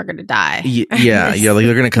none of them are going to die. Yeah, like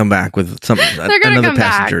they're going to come back with another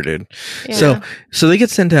passenger, dude. Yeah. So they get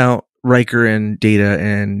sent out. Riker and Data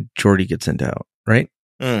and Geordi get sent out, right?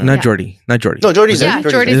 Not Geordi. No, Geordi's there.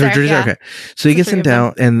 Geordi's there. Okay. So they get sent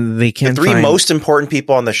out and they can't the 3 most important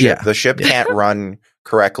people on the ship. Yeah. The ship can't run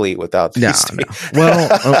correctly without these. No.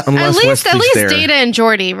 Well, unless at least Data and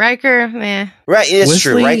Geordi. Riker, right, it's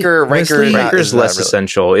true. Riker's less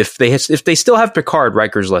essential. If they still have Picard,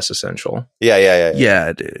 Riker's less essential.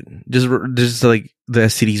 Yeah, dude. Just like the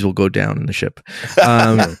STDs will go down in the ship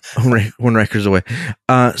when Riker's away.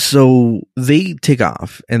 So they take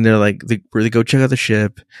off and they're like, they go check out the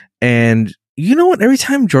ship. And you know what? Every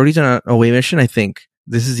time Geordi's on an away mission, I think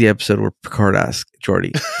this is the episode where Picard asks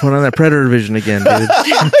Geordi, put on that Predator vision again, dude.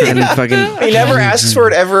 And he never asks for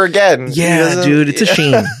it ever again. Yeah, dude. It's a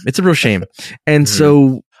shame. It's a real shame. And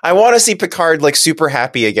so I want to see Picard like super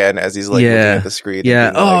happy again as he's like looking at the screen. Yeah.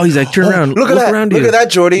 Like, he's like, turn around. Look at that. Look at that,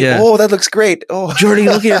 Geordi. Yeah. Oh, that looks great. Oh, Geordi,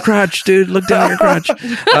 look at your crotch, dude. Look down at your crotch.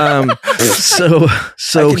 So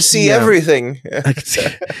I can see everything. I can see,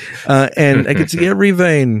 and I can see every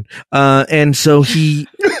vein. And so they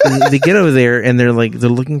get over there and they're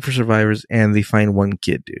looking for survivors and they find one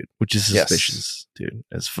kid, dude, which is suspicious. Dude,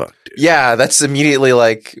 as fuck, dude. Yeah, that's immediately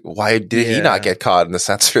like, why did he not get caught in the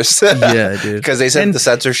sensors? Yeah, dude. Because they said the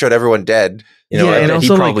sensor showed everyone dead. And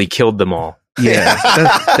also, he probably killed them all. Yeah,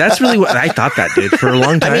 that's really what I thought that, dude, for a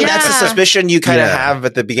long time. I mean, that's the suspicion you kind of have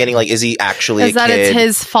at the beginning. Like, is he actually a kid? It's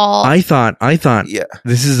his fault? I thought,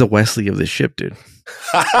 this is a Wesley of this ship, dude.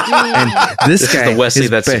 And this guy, is the Wesley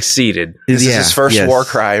that succeeded. This is his first war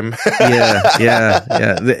crime.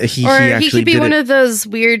 He could be one of those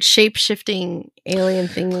weird shape-shifting alien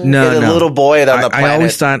thingies. No, the little boy on the planet. I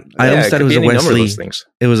always thought it was a Wesley.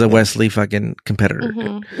 It was a Wesley fucking competitor.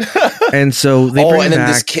 And so they bring him back.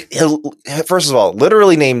 This kid, first of all,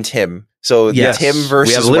 literally named Tim. So Tim versus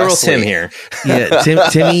we have literal Wesley. Tim here. Yeah,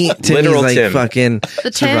 Timmy's like Tim. fucking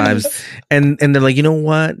the survives. Tims. And they're like, you know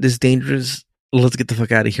what? This is dangerous. Let's get the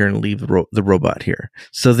fuck out of here and leave the robot here.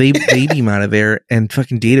 So they beam him out of there, and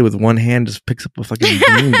fucking Data with one hand just picks up a fucking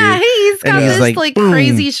beam, dude. He's got this like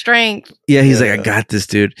crazy strength. Yeah, he's like, I got this,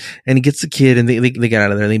 dude. And he gets the kid, and they get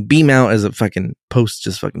out of there. And they beam out as a fucking post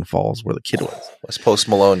just fucking falls where the kid was. As Post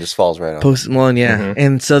Malone just falls right off. Post Malone, yeah. Mm-hmm.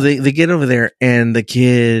 And so they get over there, and the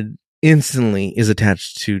kid instantly is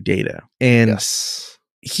attached to Data. And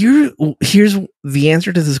here's the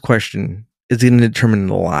answer to this question is going to determine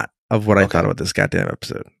a lot of what I thought about this goddamn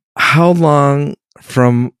episode. How long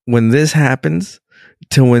from when this happens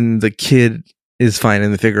to when the kid is fine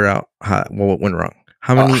and they figure out what went wrong?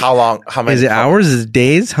 How many? How long? How many? Is it hours? Is it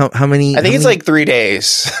days? How many? I think it's like 3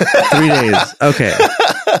 days. 3 days. Okay.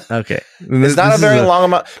 It's not a very long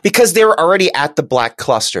amount because they were already at the black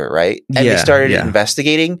cluster, right? And they started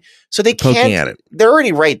investigating. So they can't. Poking at it. They're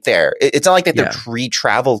already right there. It's not like they have to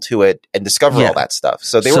re-travel to it and discover all that stuff.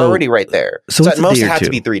 So they were already right there. So at most, it had to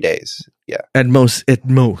be 3 days. Yeah. At most,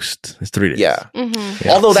 it's 3 days. Yeah. Mm-hmm.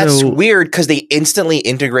 Although that's weird because they instantly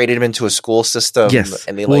integrated him into a school system. Yes.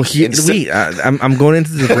 And they I'm going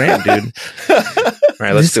into the rant, dude. All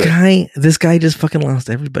right, let's do it. This guy just fucking lost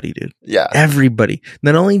everybody, dude. Yeah. Everybody.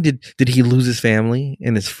 Not only did he lose his family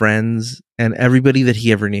and his friends and everybody that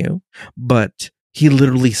he ever knew, but he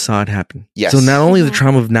literally saw it happen. Yes. So not only the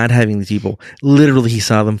trauma of not having these people, literally he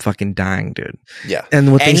saw them fucking dying, dude. Yeah.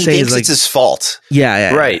 And what they say is like it's his fault.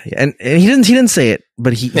 Yeah. Right. And he didn't say it,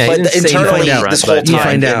 but he internally this whole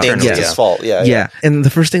time it's his fault. Yeah. And the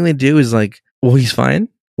first thing they do is like, well, he's fine.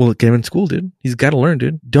 Well, get him in school, dude. He's got to learn,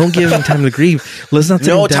 dude. Don't give him time to grieve. Let's not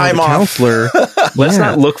send him down to the counselor. Let's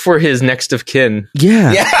not look for his next of kin.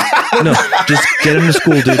 Yeah. No, just get him to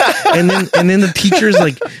school, dude. And then the teacher's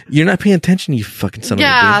like, "You're not paying attention, you fucking son of a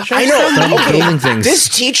bitch." I know. Building things. This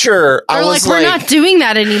teacher, I was like, "We're not doing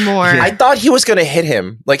that anymore." Yeah. I thought he was gonna hit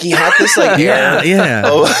him. Like he had this like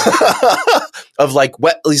of like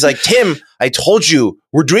what he's like, Tim, I told you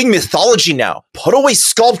we're doing mythology now. Put away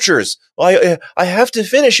sculptures. I have to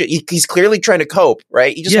finish it. He's clearly trying to cope,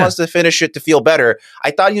 right? He just wants to finish it to feel better.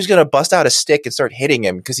 I thght he was gonna bust out a stick and start hitting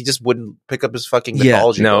him because he just wouldn't pick up his fucking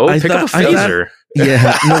mythology. No, pick up a phaser.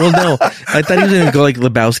 No. I thought he was gonna go like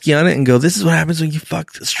Lebowski on it and go, "This is what happens when you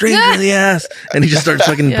fuck a stranger in the ass," and he just starts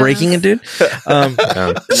fucking breaking it, dude. So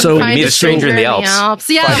you meet a stranger in the Alps.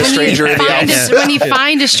 Yeah, when you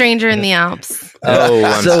find a stranger in the Alps. Oh,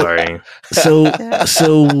 I'm sorry. So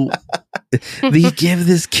they give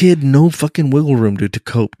this kid no fucking wiggle room, dude, to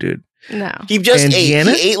cope, dude. No, he just ate.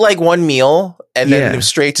 He ate like one meal and then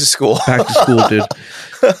straight to school. Back to school, dude.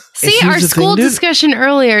 See, our school discussion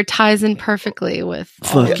earlier ties in perfectly with.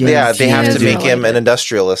 They have to make him an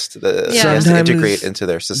industrialist to integrate into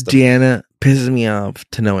their system. Deanna pisses me off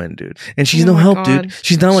to no end, dude. And she's no help, dude.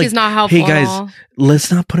 She's not helpful. Hey guys,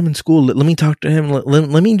 let's not put him in school. Let me talk to him.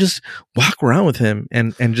 Let me just walk around with him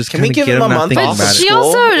and just kind of get him not thinking about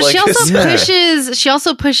it. She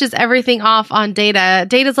also pushes everything off on Data.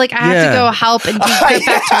 Data's like, I have to go help and get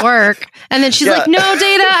back to work. And then she's like, no,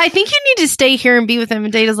 Data, I think you need to stay here and be with him.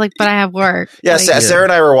 And Data's like, but I have work. Yeah, Sarah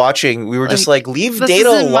and I were watching. We were just like, leave Data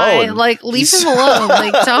alone. Leave him alone.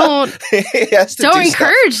 Like, don't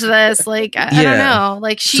encourage this. Like, I don't know.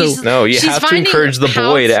 Like, you have to encourage the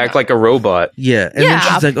boy to act like a robot. Yeah. And then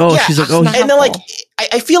she's like, and then like,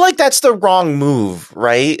 I feel like that's the wrong move,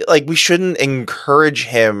 right? Like, we shouldn't encourage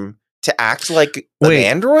him to act like an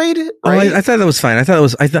android, right? I thought that was fine.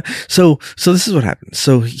 So this is what happened.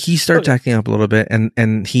 So he starts acting up a little bit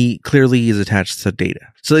and he clearly is attached to Data.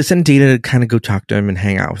 So they send Data to kind of go talk to him and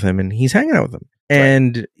hang out with him, and he's hanging out with them.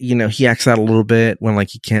 And, he acts out a little bit when, like,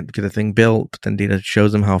 he can't get a thing built, but then Data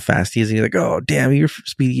shows him how fast he is. And he's like, oh, damn, you're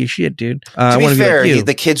speedy as shit, dude. To be fair,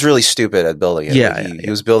 the kid's really stupid at building it. Yeah.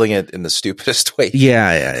 He was building it in the stupidest way.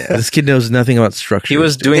 Yeah. This kid knows nothing about structure. He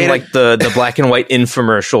was doing, the black and white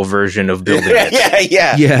infomercial version of building it.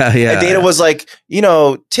 Yeah. And Data was like,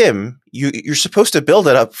 Tim, you're supposed to build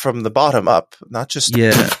it up from the bottom up, not just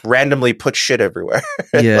randomly put shit everywhere.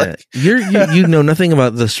 Yeah, you know nothing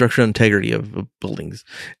about the structural integrity of buildings,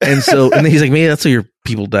 and then he's like, maybe that's why your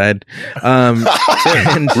people died.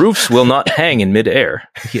 And roofs will not hang in midair.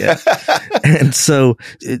 Yeah, and so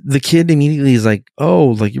the kid immediately is like, "Oh,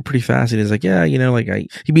 like you're pretty fast," and he's like, "Yeah, like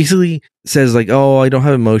he basically says like, oh, I don't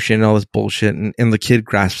have emotion, and all this bullshit," and the kid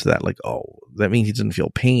grasps that like, oh, that means he doesn't feel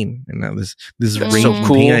pain, and now this range of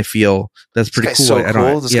pain I feel, that's pretty cool. So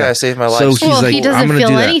cool. This guy saved my life. So he's like, he doesn't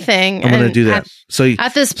feel anything. I'm gonna do that. So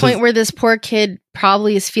at this point where this poor kid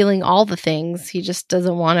probably is feeling all the things, he just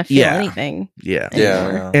doesn't want to feel anything. Yeah.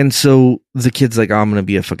 And so the kid's like, oh, I'm gonna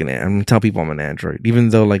be a fucking. I'm gonna tell people I'm an android, even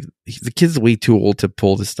though like the kid's way too old to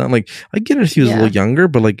pull this stuff. Like I get it if he was a little younger,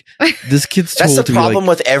 but like this kid's too old to be like. That's the problem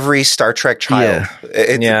with every Star Trek child.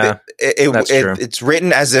 It's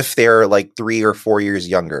written as if they're like 3 or 4 years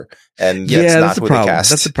younger, and that's the problem.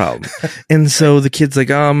 That's the problem. And so the kid's like,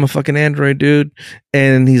 "Oh, I'm a fucking android, dude,"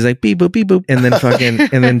 and he's like, "Beep boop, beep boop," and then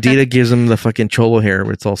and then Data gives him the fucking cholo hair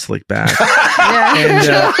where it's all slicked back. And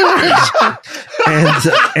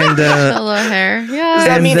cholo hair.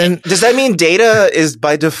 Yeah. Does that mean Data is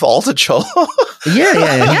by default a cholo? Yeah.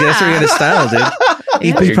 That's where he got his style, dude.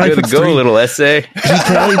 He probably puts a little essay.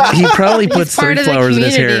 He probably puts 3 flowers in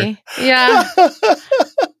his hair. Yeah.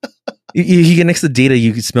 You get next to Data,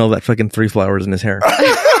 you can smell that fucking 3 flowers in his hair.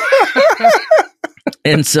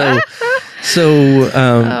 And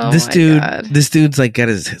this dude's like got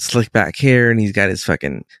his slick back hair, and he's got his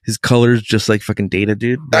colors just like fucking Data,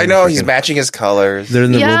 dude. I know, he's matching his colors. They're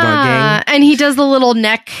in the robot gang, and he does the little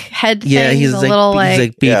neck head thing. Yeah, he's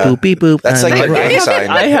like beep boop beep boop. That's like a gang sign.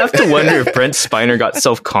 I have to wonder if Brent Spiner got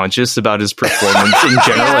self-conscious about his performance in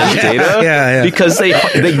general as Data, because they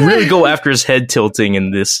really go after his head tilting in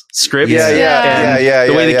this script. The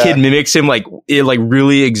way the kid mimics him, like it like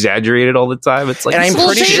really exaggerated all the time. It's like, and I'm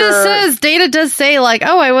pretty sure Data does say like,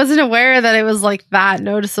 oh, I wasn't aware that it was like that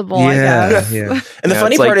noticeable. I guess. And the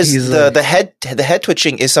funny part is the head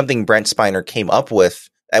twitching is something Brent Spiner came up with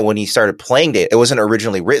when he started playing Data. It wasn't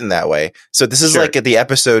originally written that way. So this is like the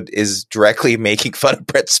episode is directly making fun of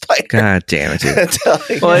Brent Spiner. God damn it,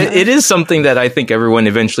 dude. Well, it is something that I think everyone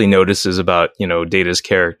eventually notices about, Data's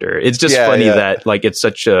character. It's just funny that like it's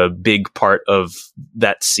such a big part of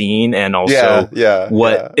that scene, and also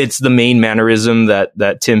it's the main mannerism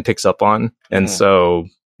that Tim picks up on. And so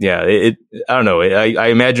I don't know. I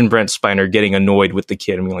imagine Brent Spiner getting annoyed with the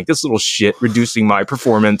kid and being like, this little shit reducing my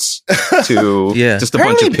performance to just a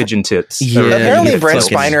bunch of pigeon tits. Yeah. Apparently Brent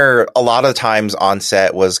Spiner a lot of times on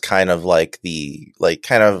set was kind of like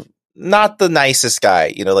kind of not the nicest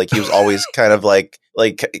guy, like he was always kind of like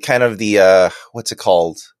kind of the what's it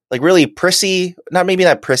called? Like really prissy, maybe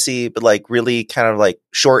not prissy, but like really kind of like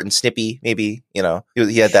short and snippy, maybe, he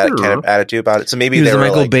had that kind of attitude about it. So maybe he was they were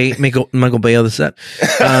Michael Bay of the set.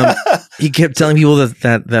 He kept telling people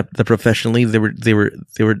that professionally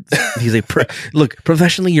he's like, look,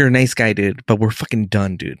 professionally you're a nice guy, dude, but we're fucking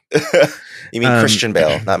done, dude. You mean Christian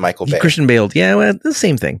Bale, not Michael Bay. Christian Bale. Yeah, well, the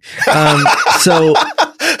same thing.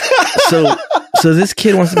 So this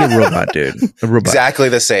kid wants to be a robot, dude. A robot. Exactly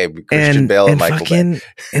the same. Christian Bale and Michael Bay.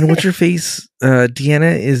 And what's your face?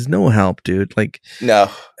 Deanna is no help, dude. Like, no.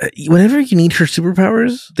 Whenever you need her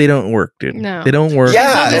superpowers, they don't work, dude. No. They don't work.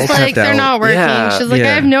 Yeah. It's like they're not working. Yeah. She's like, I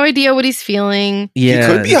have no idea what he's feeling. Yeah.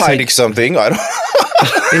 He could be hiding something. I don't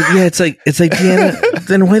it's like Deanna,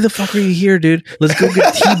 then why the fuck are you here, dude? Let's go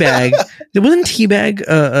get Teabag. Wasn't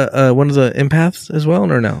Teabag one of the empaths as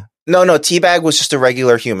well, or no? No, Teabag was just a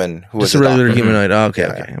regular human who was just a regular humanoid. Oh, okay.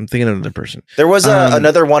 I'm thinking of another person. There was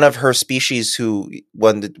another one of her species who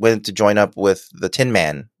went to join up with the Tin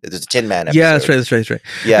Man. There's a Tin Man episode. Yeah, that's right.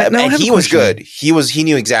 Yeah, and he was good. He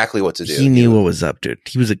knew exactly what to do. He knew what was up, dude.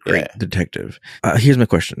 He was a great detective. Here's my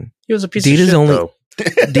question. He was a piece of shit, though.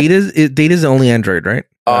 Data's the only android, right?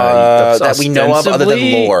 That we know of, other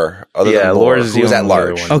than Lore. Lore is who's at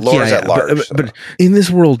large. Lore's at large. But in this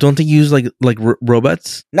world, don't they use like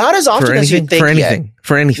robots? Not as often as you think.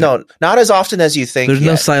 For anything. No, not as often as you think. There's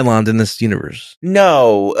no Cylons in this universe.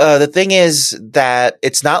 No, the thing is that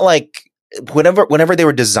it's not like whenever they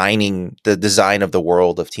were designing the design of the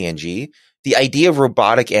world of TNG, the idea of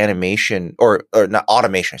robotic animation or not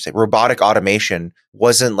automation, I say robotic automation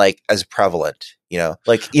wasn't like as prevalent,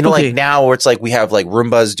 like now where it's like we have like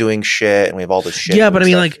Roombas doing shit and we have all this shit. Yeah, but I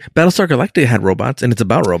mean like Battlestar Galactica had robots and it's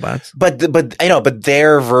about robots. But I know, but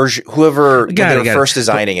their version, whoever when they were first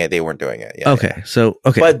designing it, they weren't doing it. Yeah, okay. So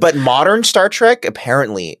But modern Star Trek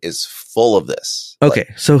apparently is full of this. Okay,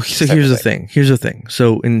 so here's the thing.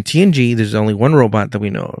 So in TNG, there's only one robot that we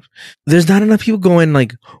know of. There's not enough people going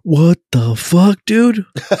like, "What the fuck, dude?"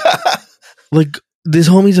 Like, this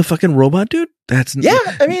homie's a fucking robot, dude? That's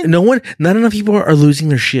I mean, not enough people are losing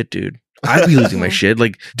their shit, dude. I'd be losing my shit.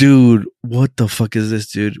 Like, dude, what the fuck is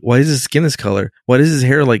this, dude? Why is his skin this color? Why does his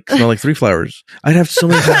hair smell like 3 flowers? I'd have so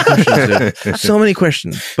many questions, dude. So many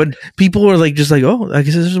questions. But people are like, just like, oh, I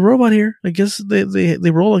guess there's a robot here. I guess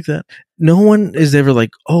they roll like that. No one is ever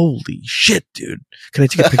like, holy shit, dude. Can I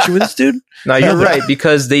take a picture with this dude? No, you're right,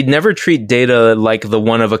 because they never treat Data like the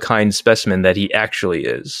one-of-a-kind specimen that he actually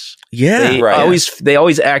is. Yeah. They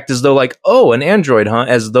always act as though like, oh, an android, huh?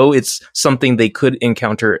 As though it's something they could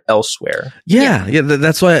encounter elsewhere. Yeah.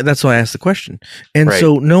 That's why I asked the question. And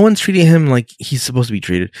so no one's treating him like he's supposed to be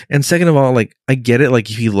treated. And second of all, like, I get it,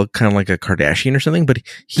 like, if he looked kind of like a Kardashian or something, but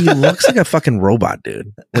he looks like a fucking robot,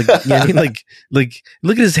 dude. Like, you know what I mean? Like,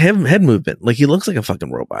 look at his head movement. Like, he looks like a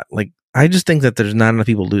fucking robot. Like, I just think that there's not enough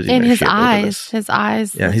people losing their shit over this. His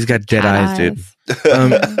eyes. Yeah, he's got dead eyes, dude.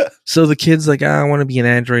 So the kid's like, I want to be an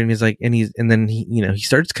android, and he's like, and then he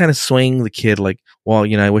starts kind of swaying the kid, like, well,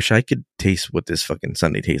 I wish I could taste what this fucking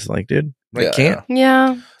sundae tastes like, dude. I can't.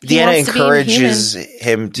 Yeah. Deanna encourages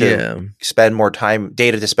him to spend more time,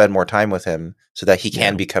 Data to spend more time with him, so that he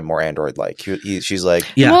can become more android-like. She's like,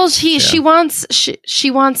 well, she wants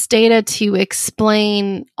Data to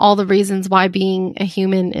explain all the reasons why being a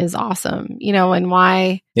human is awesome, and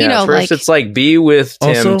why. First it's like be with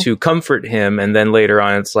Tim to comfort him, and then later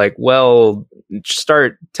on it's like, well,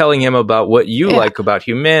 start telling him about what you like about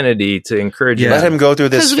humanity to encourage him. Let him go through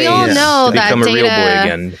this phase. We all know to become a real boy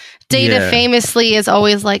again. Data famously is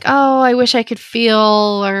always like, oh, I wish I could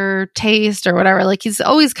feel or taste or whatever. Like, he's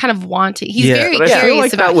always kind of wanting. He's very curious I feel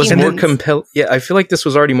like about that was humans. more I feel like this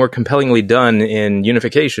was already more compellingly done in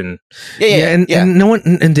Unification. And no one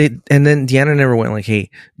and then Deanna never went like, hey,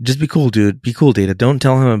 just be cool, dude. Be cool, Data. Don't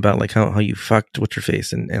tell him about like how you fucked what's your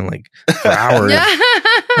face and like for hours.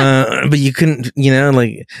 But you couldn't,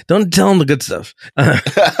 like, don't tell him the good stuff. And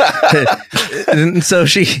so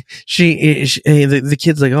the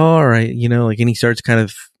kid's like, oh, all right, like, and he starts kind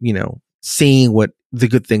of, seeing what the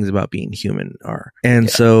good things about being human are. And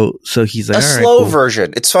so he's like, a slow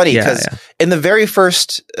version. It's funny because in the very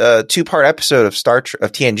first 2-part episode of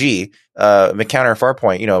TNG, McCounter and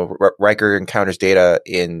Farpoint, Riker encounters Data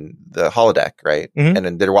in the holodeck, right? Mm-hmm. And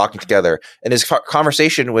then they're walking together, and his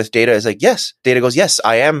conversation with Data is like, yes. Data goes, yes,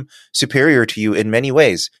 I am superior to you in many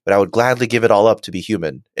ways, but I would gladly give it all up to be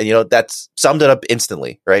human. And that's summed it up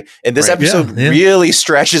instantly, right? And this episode really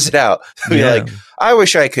stretches it out. Like, I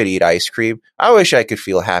wish I could eat ice cream. I wish I could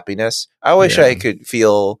feel happiness. I wish I could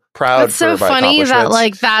feel proud. It's so funny that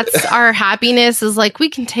like that's our happiness is like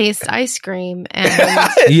we can taste ice cream and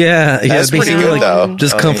that's pretty good though.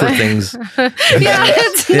 Just comfort things.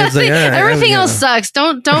 It's nothing. Everything else sucks.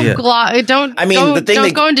 Don't go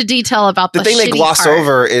into detail about the thing they gloss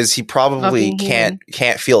over is he probably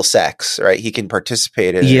can't feel sex, right? He can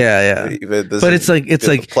participate in it. But it's like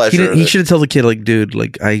he should have told the kid like, dude,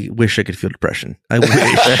 like, I wish I could feel depression. I wish.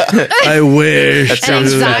 That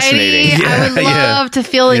sounds fascinating. I would love to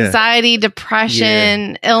feel anxiety,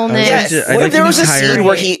 depression, illness. There was a scene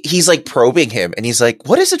where he's like probing him, and he's like,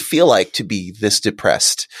 "What does it feel like to be this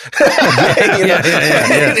depressed?" And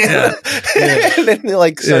then he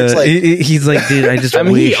like starts like he's like, "Dude, I just."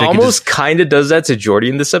 He almost kind of does that to Geordi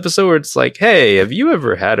in this episode, where it's like, "Hey, have you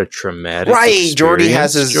ever had a traumatic?" Right, Geordi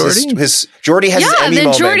has his Geordi has his Emmy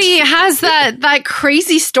moment. Geordi has that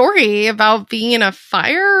crazy story about being in a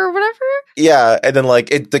fire or whatever. Yeah, and then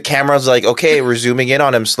like the camera's like, okay, we're zooming in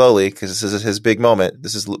on him slowly because this is his big moment.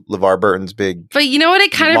 This is LeVar Burton's big. But you know what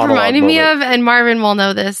it kind of reminded me of, and Marvin will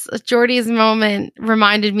know this. Geordi's moment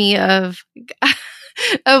reminded me of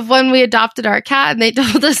when we adopted our cat, and they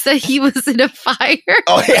told us that he was in a fire.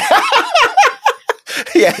 Oh yeah.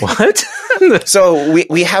 Yeah. What? So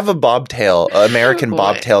we have a bobtail, American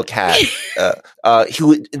bobtail cat.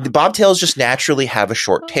 The bobtails just naturally have a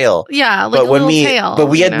short tail. Yeah, like a little tail. But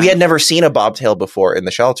we had never seen a bobtail before in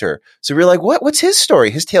the shelter. So we were like, what's his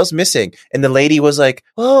story? His tail's missing. And the lady was like,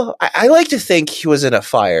 well, I like to think he was in a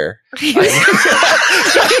fire. He liked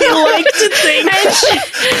to think.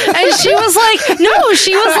 And she was like, no,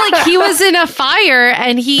 she was like, he was in a fire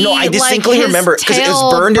and he. No, I distinctly remember because it's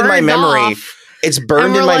burned in my memory. It's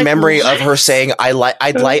burned in my memory of her saying, "I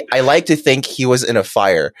like to think he was in a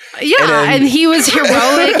fire." Yeah, and he was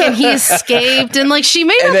heroic, and he escaped, and like she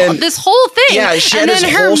made this whole thing. Yeah, and then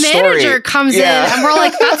her manager comes in, and we're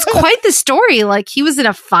like, "That's quite the story." Like he was in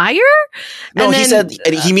a fire. No, and he said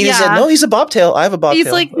 "No, he's a bobtail. I have a bobtail."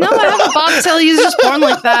 He's like, "No, I have a bobtail. He was just born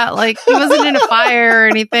like that. Like he wasn't in a fire or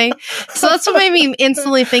anything." So that's what made me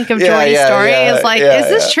instantly think of Geordi's story. Is like, is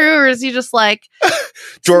this true, or is he just like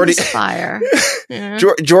Geordi fire? Yeah.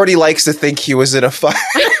 Geordi likes to think he was in a fire.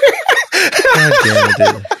 God damn it,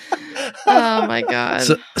 dude. Oh my god!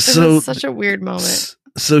 So such a weird moment.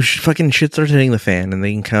 So fucking shit starts hitting the fan, and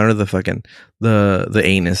they encounter the fucking the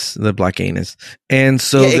anus, the black anus, and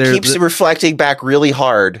so it keeps reflecting back really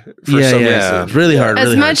hard. For some reason. Really hard. As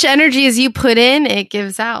really much hard. energy as you put in, it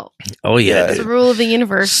gives out. Oh yeah, it's the rule of the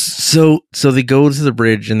universe. So they go to the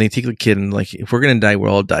bridge and they take the kid and like, if we're gonna die, we're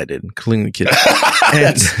all died, including the kid.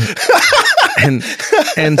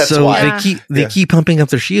 and so they keep pumping up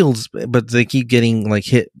their shields, but they keep getting like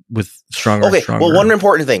hit with stronger. Okay, stronger. well, one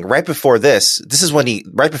important thing right before this is when he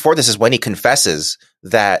confesses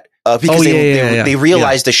that because they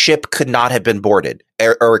realized the ship could not have been boarded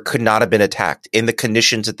or it could not have been attacked in the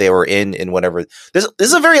conditions that they were in whatever. This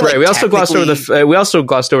is a very like, we also glossed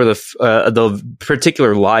over the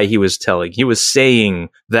particular lie he was telling. He was saying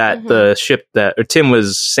that the ship Tim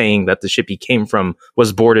was saying that the ship he came from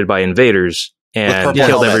was boarded by invaders and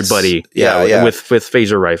killed everybody. With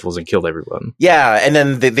phaser rifles and killed everyone. Yeah, and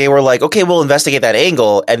then they were like, okay, we'll investigate that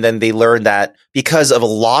angle, and then they learned that because of a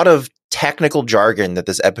lot of technical jargon that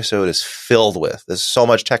this episode is filled with. There's so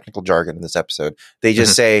much technical jargon in this episode. They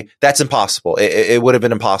just say that's impossible. It would have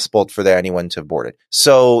been impossible for anyone to board it.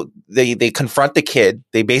 So they confront the kid.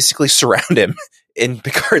 They basically surround him in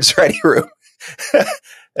Picard's ready room.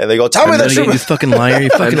 And they go, tell me the truth. You fucking liar. You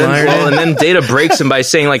fucking liar. Well, and then Data breaks him by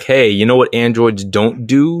saying like, hey, you know what androids don't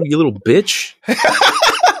do, you little bitch?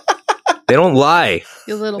 They don't lie.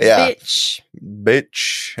 You little bitch.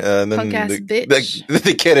 And then punk ass bitch.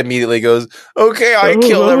 The kid immediately goes, okay, I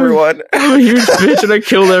killed everyone. I'm a huge bitch and I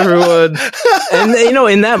killed everyone. And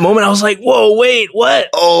in that moment I was like, whoa, wait, what?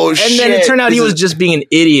 Oh, shit. And then it turned out he was just being an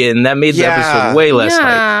idiot, and that made the episode way less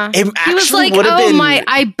hype. It he was like,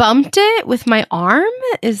 I bumped it with my arm?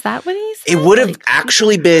 Is that what he said? It would have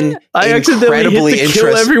actually been incredibly hit the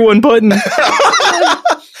kill everyone button.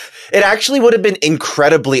 It actually would have been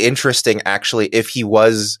incredibly interesting, actually, if he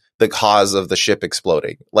was the cause of the ship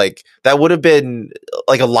exploding. Like, that would have been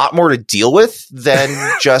like a lot more to deal with than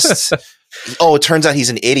just, it turns out he's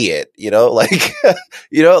an idiot, I don't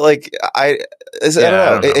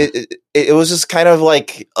know. It was just kind of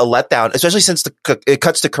like a letdown, especially since it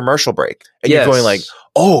cuts to commercial break. And you're going like,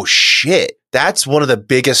 oh shit. That's one of the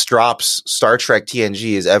biggest drops Star Trek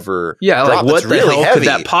TNG has ever dropped. Like what the hell could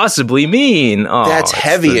that possibly mean? That's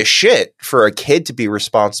heavy as shit for a kid to be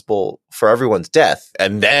responsible for everyone's death.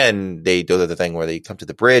 And then they do the thing where they come to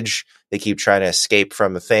the bridge, they keep trying to escape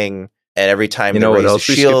from the thing, and every time they raise the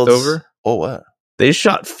shields. Over? Oh, what? They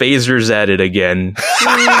shot phasers at it again.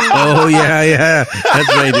 Oh yeah. That's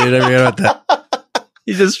right, dude. I forgot about that.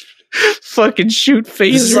 You just fucking shoot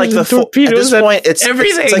phasers like and torpedoes at this point, it's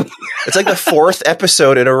everything. It's like the fourth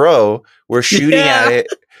episode in a row where shooting at it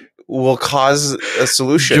will cause a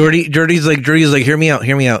solution. Jordy's like, hear me out.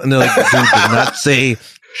 And they're like, dude, do not say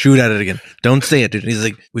shoot at it again. Don't say it, dude. And he's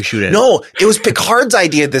like, we shoot at it. No, it was Picard's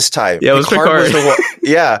idea this time. Yeah, it was Picard.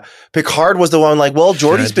 Picard was the one like, well,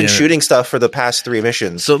 Jordy's been shooting stuff for the past 3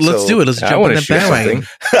 missions. So let's do it. Let's jump on that bandwagon.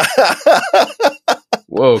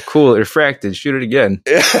 Whoa, cool. It refracted. Shoot it again.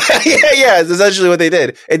 Yeah, it's essentially what they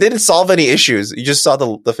did. It didn't solve any issues. You just saw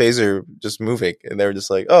the phaser just moving, and they were just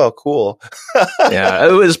like, oh, cool. Yeah,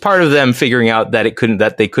 it was part of them figuring out that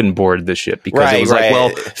they couldn't board the ship because it was like, well,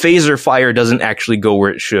 phaser fire doesn't actually go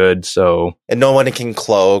where it should, so. And no one can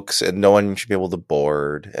cloak, and no one should be able to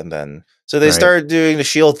board, and then. So they started doing the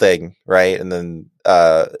shield thing, right? And then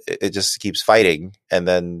it just keeps fighting, and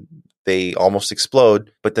then they almost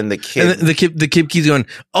explode, but then the kid keeps going,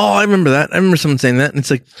 oh, I remember that. I remember someone saying that. And it's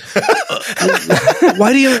like,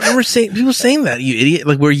 why do you remember people saying that, you idiot?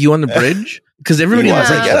 Like, were you on the bridge? Because everybody on the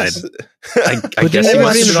bridge died. I guess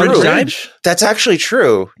everybody on the bridge died? That's actually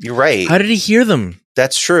true. You're right. How did he hear them?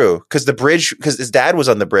 That's true. Because his dad was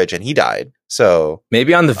on the bridge and he died. So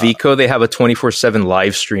maybe on the Vico they have a 24/7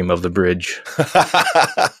 live stream of the bridge.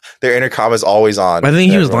 Their intercom is always on. I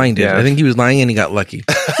think he was lying, dude. Yeah. I think he was lying and he got lucky.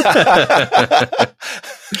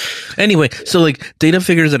 Anyway, so like Data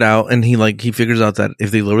figures it out, and he figures out that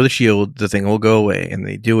if they lower the shield, the thing will go away, and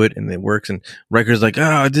they do it, and it works. And Riker's like,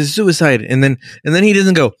 "Oh, this is suicide," and then he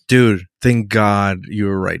doesn't go, "Dude, thank God you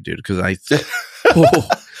were right, dude," because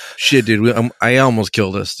shit, dude, I almost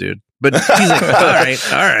killed us, dude. But he's like,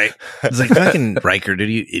 all right. It's like, fucking Riker, dude,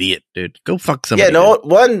 you idiot, dude. Go fuck somebody. Yeah,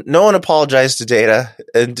 no one apologized to Data.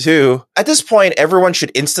 And 2, at this point, everyone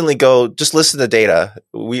should instantly go, just listen to Data.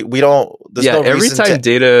 We don't, there's no every reason time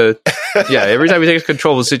Data, every time he takes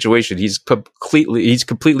control of the situation, he's completely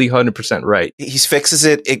 100% right. He fixes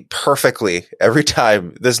it perfectly every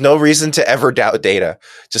time. There's no reason to ever doubt Data.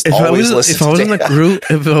 Just always listen to Data.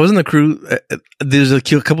 If I was in the crew, there's a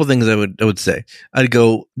couple things I would say. I'd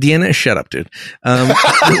go, Deanna Shut up, dude. One,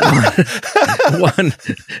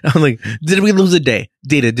 I'm like, did we lose a day?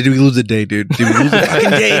 Data, did we lose a day, dude? Did we lose a fucking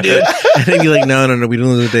day, dude? And then you're like, no, we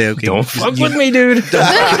didn't lose a day. Okay, don't fuck with me, dude. You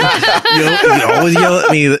always yell at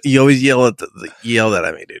me. You always yell that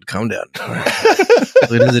at me, dude. Calm down.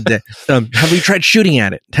 We lose a day. Have we tried shooting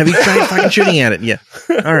at it? Have you tried fucking shooting at it? Yeah.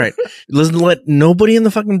 All right. Listen, let nobody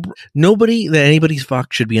that anybody's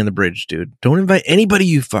fucked should be on the bridge, dude. Don't invite anybody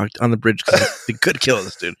you fucked on the bridge because they could kill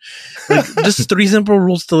us, dude. Like, just 3 simple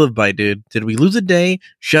rules to live by, dude. Did we lose a day?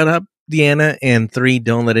 Shut up, Deanna. And 3,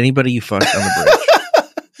 don't let anybody you fucked on the bridge.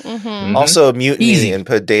 Also, mutiny and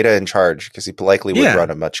put Data in charge because he likely would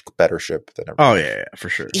run a much better ship than everyone. Oh, yeah, for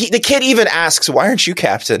sure. The kid even asks, why aren't you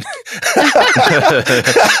captain?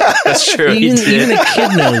 That's true. Even the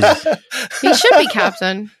kid knows. He should be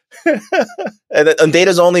captain. And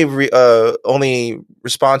Data's only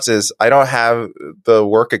response is, I don't have the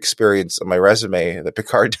work experience on my resume that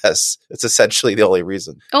Picard does. It's essentially the only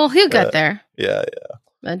reason. Oh, he'll get there. Yeah.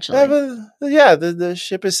 Eventually. The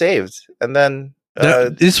ship is saved. And then...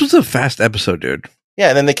 this was a fast episode, dude. Yeah,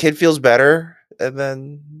 and then the kid feels better, and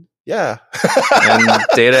then and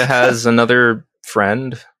Data has another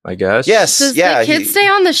friend, I guess. Does the kid stay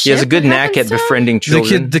on the ship? He has a good knack at befriending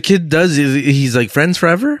children. The kid does. He's like, friends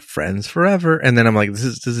forever, and then I'm like,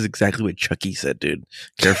 this is exactly what Chucky said, dude.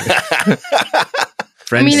 Careful.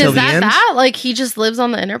 Friends is that like he just lives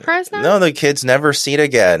on the Enterprise now? No, the kid's never seen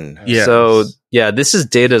again. Yeah. So this is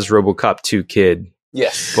Data's RoboCop 2 kid.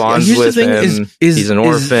 Yes. Bonds with him. He's an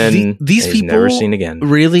orphan. These people never seen again.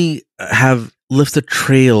 Really have left a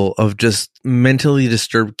trail of just mentally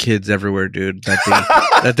disturbed kids everywhere, dude.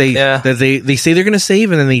 That they say they're going to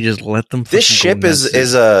save, and then they just let them. This ship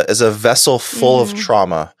is a vessel full of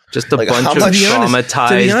trauma. Just a bunch of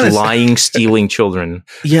traumatized, lying, stealing children.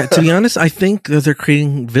 Yeah, to be honest, I think that they're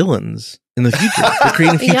creating villains in the future. They're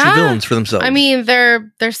creating future villains for themselves. I mean,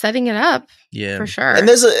 they're setting it up. Yeah, for sure. And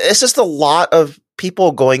it's just a lot of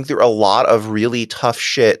people going through a lot of really tough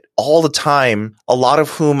shit all the time, a lot of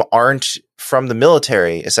whom aren't from the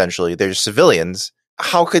military, essentially. They're civilians.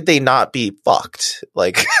 How could they not be fucked?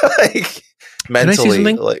 Like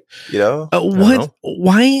mentally, like, you know?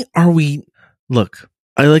 Why are we... Look,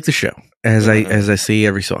 I like the show, as I say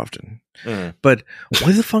every so often. But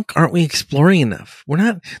why the fuck aren't we exploring enough? We're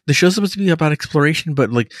not... The show's supposed to be about exploration,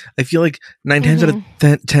 but like, I feel like 9 times out of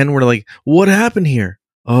 10, we're like, what happened here?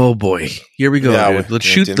 Oh boy, here we go. Yeah, let's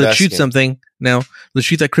shoot something now. Let's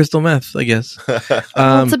shoot that crystal meth, I guess.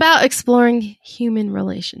 It's about exploring human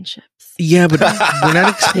relationships. Yeah, but we're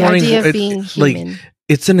not exploring the idea of being human. Like,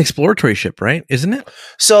 it's an exploratory ship, right? Isn't it?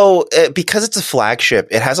 So, because it's a flagship,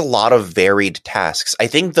 it has a lot of varied tasks. I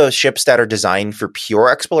think the ships that are designed for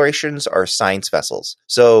pure explorations are science vessels.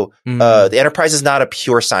 So, the Enterprise is not a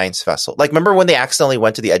pure science vessel. Like, remember when they accidentally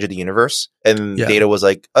went to the edge of the universe and Data was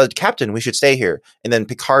like, Captain, we should stay here. And then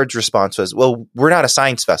Picard's response was, well, we're not a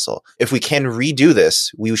science vessel. If we can redo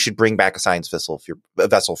this, we should bring back a science vessel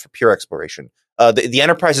for pure exploration. The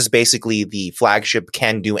Enterprise is basically the flagship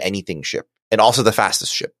can do anything ship. And also the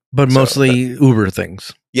fastest ship. But mostly Uber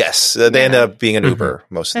things. Yes. They end up being an Uber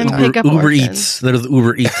most of the time. Uber Eats. They're the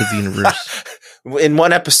Uber Eats of the universe. In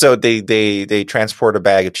one episode, they transport a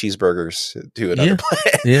bag of cheeseburgers to another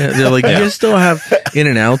planet. Yeah. They're like, you guys still have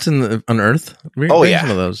In-N-Outs on Earth? Oh, yeah. Some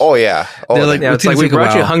of those. Oh, yeah. They're like, it's like we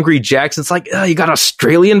brought you Hungry Jack's. It's like, you got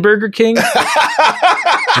Australian Burger King? Is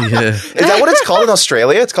that what it's called in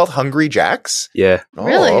Australia? It's called Hungry Jack's? Yeah.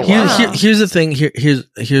 Really? Wow. Here's the thing.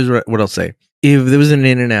 Here's what I'll say. If there was an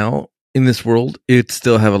In-N-Out in this world, it'd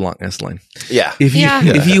still have a long ass line. Yeah. If you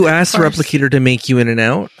asked the replicator to make you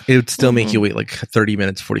In-N-Out, it would still make you wait like 30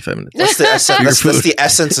 minutes, 45 minutes. That's the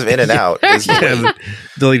essence of In-N-Out.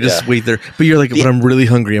 They'll like just wait there. But you're like, but I'm really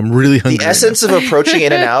hungry. The essence of approaching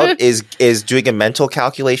In-N-Out is doing a mental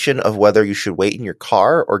calculation of whether you should wait in your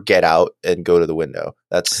car or get out and go to the window.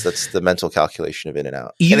 That's the mental calculation of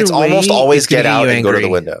In-N-Out. And it's almost always get out and go to the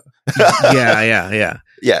window.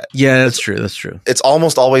 Yeah, that's true. It's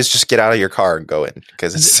almost always just get out of your car and go in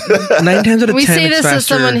because it's 9 times out of 10. We say this as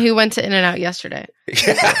someone who went to In-N-Out yesterday.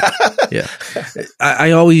 Yeah.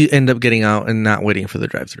 I always end up getting out and not waiting for the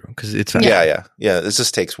drive-through because it's fast. Yeah. This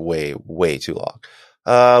just takes way too long.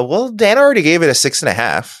 Well, Dan already gave it a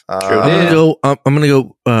 6.5. I'm gonna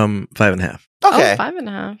go 5.5. Okay,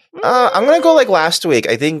 5.5. I'm gonna go like last week.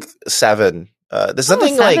 I think 7. There's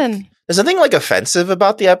nothing 7. There's nothing like offensive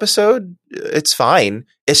about the episode. It's fine.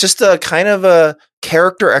 It's just a kind of a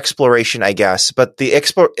character exploration, I guess. But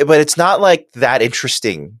but it's not like that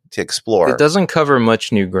interesting to explore. It doesn't cover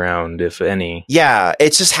much new ground, if any. Yeah,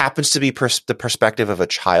 it just happens to be the perspective of a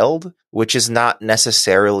child, which is not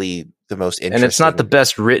necessarily the most interesting. And it's not the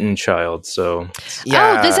best written child, so...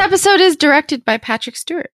 Yeah. Oh, this episode is directed by Patrick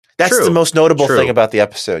Stewart. That's the most notable thing about the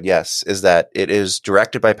episode, yes, is that it is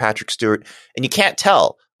directed by Patrick Stewart, and you can't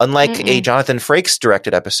tell. Unlike a Jonathan Frakes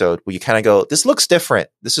directed episode where you kind of go, this looks different.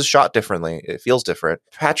 This is shot differently. It feels different.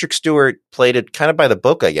 Patrick Stewart played it kind of by the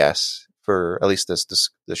book, I guess, for at least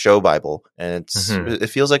the show Bible. And it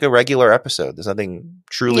feels like a regular episode. There's nothing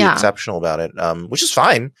truly exceptional about it, which is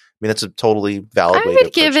fine. I mean, that's a totally valid way to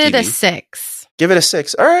would give it a 6. Give it a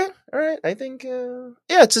 6. All right. I think,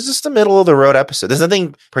 it's just a middle of the road episode. There's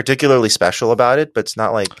nothing particularly special about it, but it's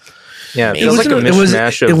not like... Yeah, it feels like a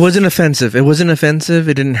mishmash it wasn't offensive. It wasn't offensive.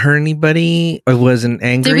 It didn't hurt anybody. It wasn't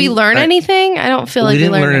angry. Did we learn anything? I don't feel like we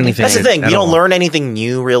didn't learn anything. That's the thing. You don't learn anything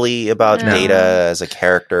new really about Data as a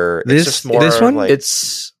character. It's just more like...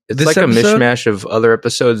 It's like a mishmash of other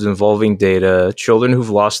episodes involving Data, children who've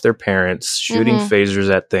lost their parents, shooting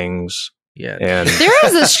phasers at things. Yeah. And there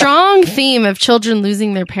is a strong theme of children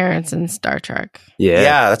losing their parents in Star Trek.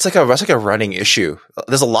 Yeah, that's like a running issue.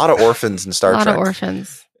 There's a lot of orphans in Star Trek. A lot of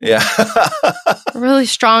orphans. Yeah. A really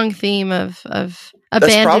strong theme of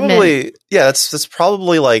abandonment. That's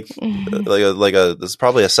probably like there's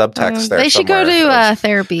probably a subtext there. They should go to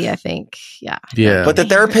therapy, I think. Yeah. But the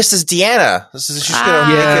therapist is Deanna. She's gonna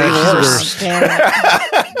make it even worse.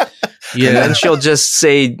 Yeah. And then she'll just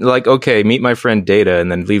say like, okay, meet my friend Data,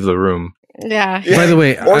 and then leave the room. Yeah. By the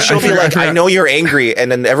way, or she'll be like, I know you're angry,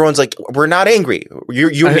 and then everyone's like, we're not angry.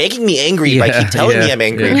 You're making me angry by keep telling me I'm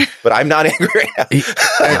angry, but I'm not angry right now.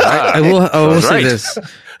 I will say this.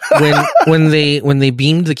 When they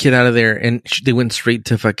beamed the kid out of there and they went straight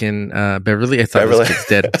to fucking Beverly, I thought this kid's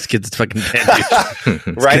dead. This kid's fucking dead,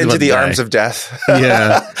 dude. Right into the arms of death.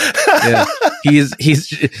 Yeah. He's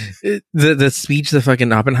the speech the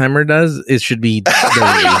fucking Oppenheimer does. It should be dude.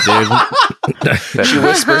 She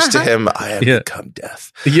whispers to him, "I have become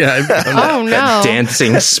death." Yeah. Oh no! That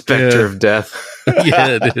dancing specter of death.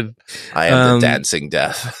 Yeah, dude. I am the dancing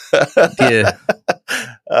death. Yeah.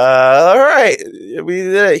 All right. We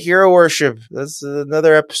did it. Hero Worship. That's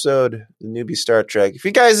another episode of Newbie Star Trek. If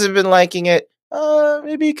you guys have been liking it,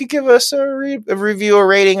 maybe you could give us a review, a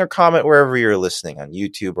rating, or comment wherever you're listening on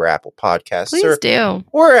YouTube or Apple Podcasts. Please do.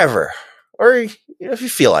 Wherever. Or if you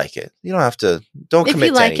feel like it. You don't have to. Don't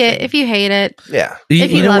commit to anything. If you like it, if you hate it. Yeah.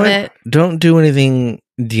 If you love it. Don't do anything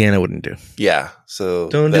Deanna wouldn't do. Yeah. So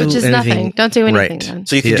don't do anything. Nothing. Don't do anything then.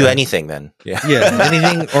 So you can do anything then. Yeah. Yeah.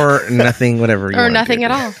 Anything or nothing, whatever you want. Or nothing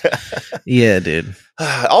at all. Yeah, dude.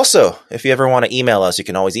 Also, if you ever want to email us, you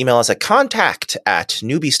can always email us at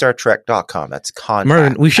contact@newbiestartrek.com. That's contact.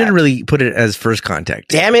 Marvin, we should really put it as first contact.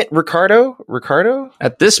 Damn it, Ricardo.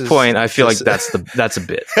 At this point, I feel like that's a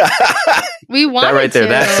bit. We want that right there.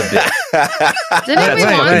 That's a bit. Didn't we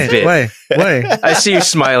want to? Why? I see you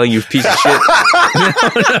smiling, you piece of shit.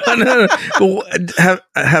 No.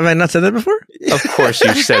 Have I not said that before? Of course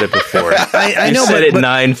you've said it before. I know, said it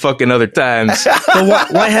 9 fucking other times.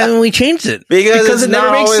 But why haven't we changed it? Because it never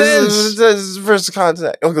makes sense. It's first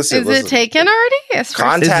contact. Is it taken already? Yes,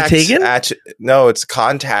 contact. Is it taken? No, it's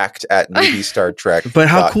contact at Newbie Star Trek. But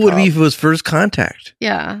how cool would it be if it was first contact?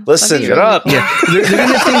 Yeah. Listen, shut up. Yeah, they're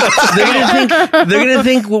gonna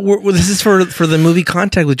think this is for the movie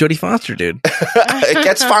Contact with Jodie Foster, dude.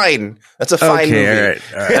 That's fine. That's a fine movie. All right.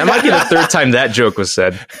 That might be the third time that joke was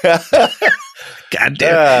said. God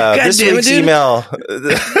damn it.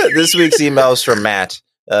 This week's email is from Matt,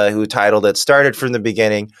 who titled it "Started from the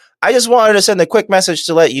Beginning." I just wanted to send a quick message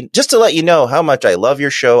to let you know how much I love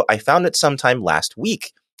your show. I found it sometime last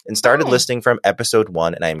week and started listening from episode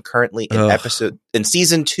 1, and I am currently in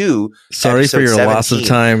season 2. Sorry for your 17. loss of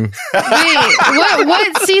time. Wait,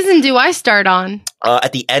 what season do I start on?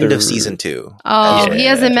 At the end of season 2. Oh, he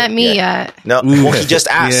hasn't met me yet. No, well, he just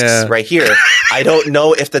asks right here. I don't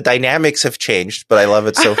know if the dynamics have changed, but I love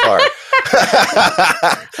it so far.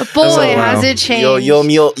 Boy, has it changed.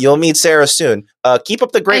 You'll meet Sarah soon. Keep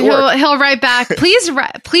up the great work. He'll write back. Please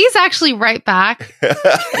actually write back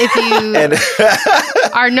if you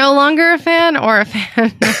are no longer a fan or a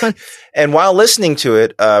fan. And while listening to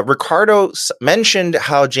it, Ricardo mentioned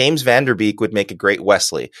how James Van Der Beek would make a great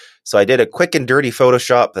Wesley. So I did a quick and dirty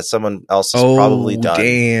Photoshop that someone else has probably done.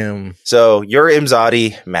 Damn. So you're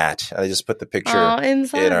Imzadi, Matt. I just put the picture in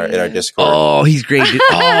our Discord. Oh, he's great. Dude.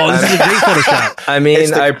 Oh, this is a great Photoshop. I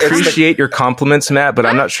mean, I appreciate your compliments, Matt, but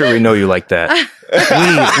I'm not sure we know you like that.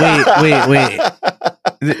 Wait.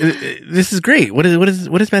 This is great. What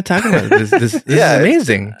is Matt talking about? This is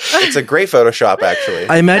amazing. It's a great Photoshop, actually.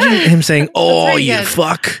 I imagine him saying, "Oh, you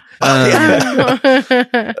fuck." All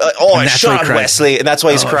boy, shut up, Wesley. And that's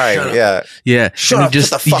why he's crying. Yeah. Yeah. Shut up, shut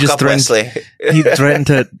the fuck up, Wesley.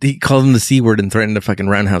 He called him the C word and threatened to fucking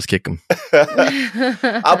roundhouse kick him.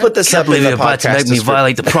 I'll put this up in the podcast. To make me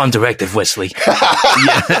violate the prom directive, Wesley.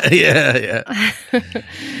 Yeah.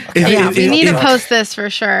 We need to post this for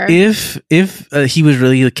sure. If he was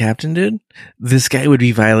really the captain, dude, this guy would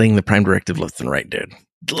be violating the prime directive left and right, dude.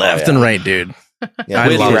 Left and right, dude. Yeah,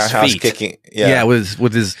 with his feet. Kicking. Yeah,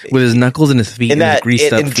 with his knuckles and his feet and his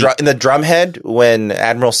greased up feet. In the drumhead, when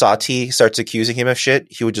Admiral Sati starts accusing him of shit,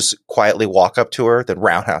 he would just quietly walk up to her, then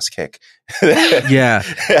roundhouse kick. Yeah.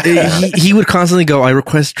 He would constantly go, I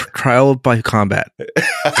request trial by combat.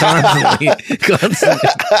 Constantly.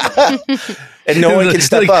 And no one can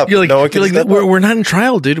step up. You're like, no one can step up. We're not in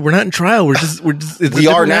trial, dude. We're not in trial. We're just it's we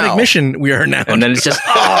a are diplomatic now. mission. We are now. And then it's just,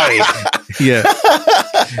 yeah.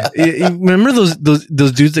 Remember those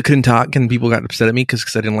dudes that couldn't talk and people got upset at me because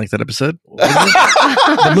I didn't like that episode?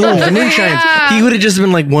 The moon shines. He would have just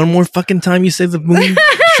been like, one more fucking time you say the moon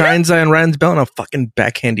shines on Ryan's belt and I'll fucking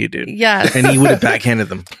backhand you, dude. Yeah. And he would have backhanded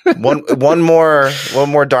them. One more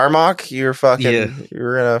Darmok, you're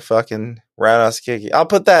gonna fucking roundhouse kick. I'll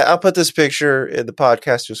put this picture in the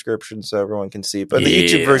podcast description so everyone can see. But the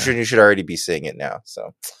YouTube version, you should already be seeing it now.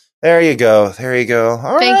 So there you go.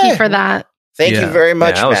 All Thank you for that. Thank you very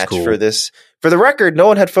much, Matt, cool. for this. For the record, no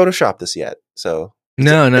one had photoshopped this yet. So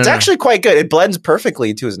it's actually quite good. It blends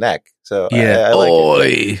perfectly into his neck. So yeah. I like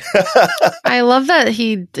it. I love that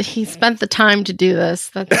he spent the time to do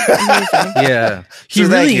this. That's amazing. Yeah. He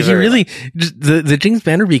really the James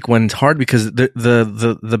Vanderbeek one's hard because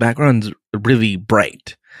the background's really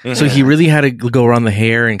bright. Mm-hmm. So he really had to go around the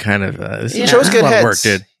hair and kind of he chose good heads. Work,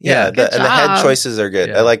 dude. Yeah, and the head choices are good.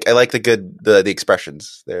 Yeah. I like the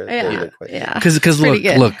expressions there. Yeah. Because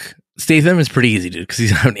look, Statham is pretty easy, dude, because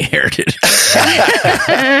he's not inherited.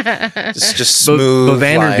 just smooth. But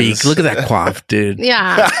Vanderbeek, look at that coif, dude.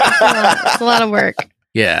 Yeah, it's a lot of work.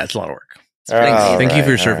 Yeah, it's a lot of work. Thank you for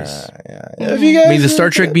your service. May the Star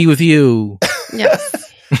Trek be with you. Yes.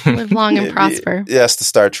 Live long and prosper. Yes, the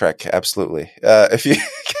Star Trek, absolutely. If you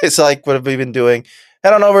guys like what we've been doing,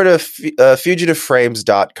 head on over to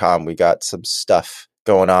fugitiveframes.com. We got some stuff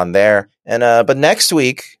going on there. And but next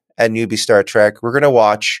week at Newbie Star Trek, we're going to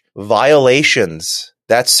watch Violations.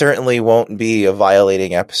 That certainly won't be a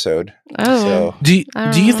violating episode. Oh, so. Do you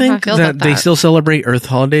think that they still celebrate Earth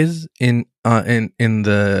holidays in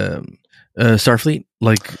the Starfleet,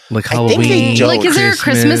 like Halloween? I think they don't. Like, is there a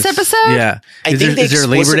Christmas episode? Yeah, I think they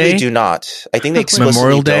explicitly do not. I think they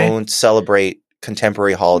explicitly don't celebrate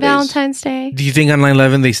contemporary holidays. Valentine's Day. Do you think on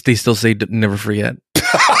 9/11 they still say never forget?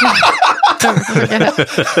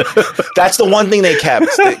 That's the one thing they kept.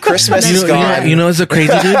 Christmas is gone. You know, it's so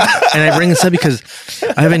crazy, dude. And I bring this up because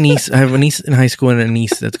I have a niece in high school and a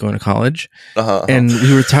niece that's going to college. And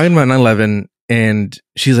we were talking about 9/11. And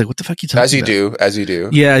she's like, "What the fuck are you talking about?" As you do.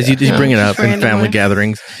 Yeah, as you bring it up in family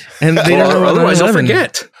gatherings, and they don't know. Otherwise, they'll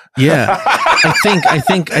forget. Yeah,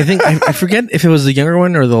 I forget if it was the younger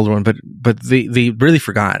one or the older one, but they really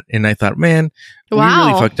forgot, and I thought, man, we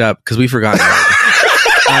really fucked up because we forgot. Yeah,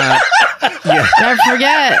 I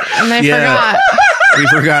forget, and I forgot. We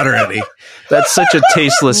forgot already. That's such a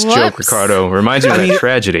tasteless joke, Ricardo. Reminds me of that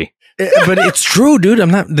tragedy. But it's true, dude. I'm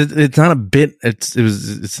not. It's not a bit. It's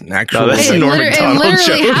an actual. No, that's a Norm Macdonald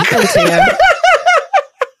joke. It literally happened to you.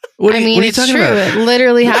 What are you talking about? It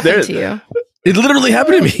literally happened to you. It literally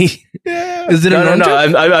happened to me. Is it a Norm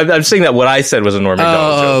joke? I'm saying that what I said was a Norm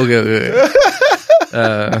Macdonald joke.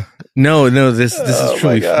 Okay. No. This is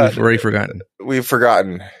true. We've already forgotten. We've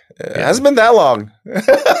forgotten. It hasn't been that long.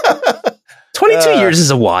 22 years is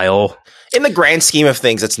a while. In the grand scheme of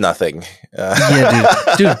things, it's nothing.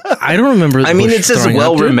 Yeah, dude, I don't remember. I mean, it's as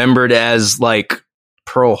well remembered as like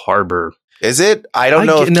Pearl Harbor. Is it? I don't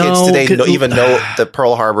know if kids today even know that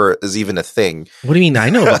Pearl Harbor is even a thing. What do you mean? I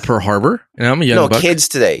know about Pearl Harbor, and I'm a young buck. Kids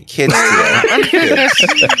today. Kids. You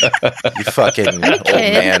fucking old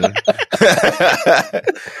man.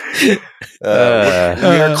 We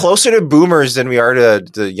are closer to boomers than we are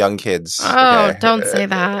to young kids. Oh, okay. Don't say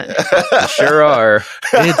that. We sure are.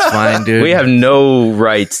 It's fine, dude. We have no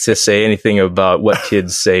right to say anything about what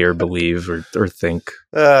kids say or believe or think.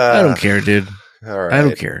 I don't care, dude. All right. I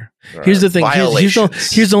don't care. Here's the thing. Here's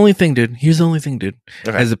the only thing, dude.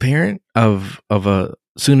 Okay. As a parent of a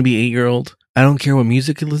soon-to-be 8-year-old, I don't care what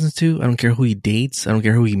music he listens to. I don't care who he dates. I don't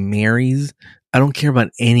care who he marries. I don't care about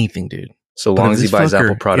anything, dude. So long as he buys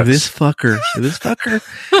Apple products. If this fucker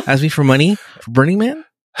asks me for money for Burning Man,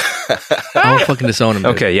 I'll fucking disown him.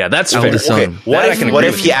 Dude. Okay, yeah, that's fair. Okay. What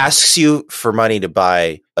if he asks you for money to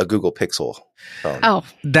buy a Google Pixel phone? Oh,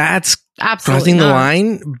 that's absolutely crossing the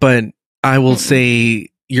line, but I will say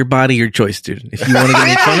your body, your choice, dude. If you want to get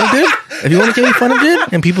me fun of,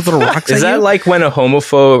 dude, and people throw rocks at you. Is that like when a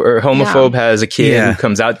homophobe has a kid who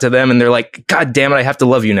comes out to them and they're like, God damn it, I have to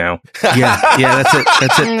love you now. Yeah, that's it.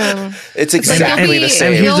 It's exactly the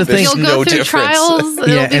same. And here's the thing. You'll go through trials.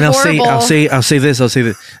 Yeah, and I'll say this.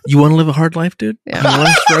 You want to live a hard life, dude? Yeah. You want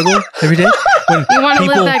to struggle every day? You want to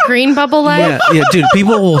live that green bubble life? Yeah, dude.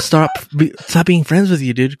 People will stop being friends with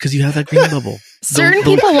you, dude, because you have that green bubble. Certain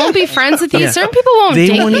people won't be friends with you. Certain people won't date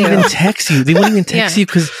you. They won't even text you. They won't even text you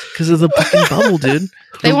because of the fucking bubble, dude.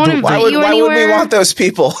 They won't invite you anywhere. Why would we want those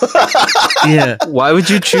people? Yeah. Why would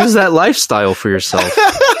you choose that lifestyle for yourself?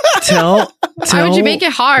 Why would you make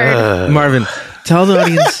it hard? Marvin, tell the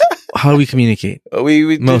audience how we communicate.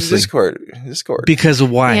 We do Discord. Because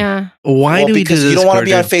why? Yeah. Why do we do Because you don't want to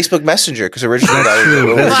be on Facebook Messenger, because originally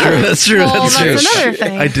That's true. That's another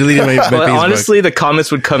thing. I deleted my Facebook. Honestly, the comments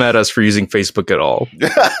would come at us for using Facebook at all.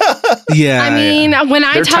 Yeah. I mean, when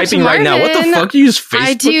I They're talk typing to Marvin, right now, what the fuck? You use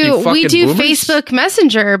Facebook? We do boomers? Facebook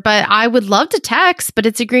Messenger, but I would love to text, but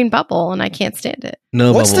it's a green bubble and I can't stand it.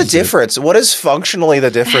 No, what's the difference? What is functionally the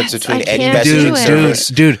difference between any messaging service?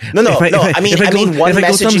 Dude. No. I mean one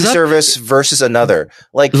messaging service versus another.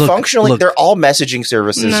 Like functionally, they're all messaging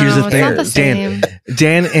services. No, here's the thing,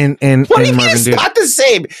 Dan and what do you mean Marvin, it's dude. not the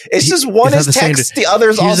same? It's just one is text, the other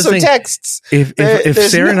is also texts. If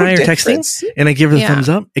Sarah and I are texting and I give her the thumbs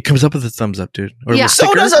up, it comes up with a thumbs up, dude. Or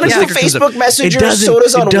so does on Facebook Messenger. So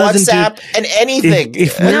does on WhatsApp and anything.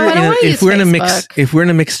 If we're in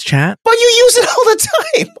a mixed chat, but you use it all the time.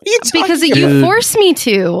 What are you talking because you force me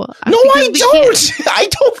to. No, I don't. I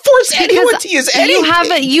don't force anyone to use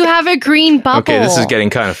anything. You have a green bubble. Okay, this is getting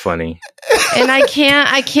kind of funny. And I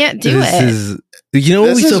can't do it. You know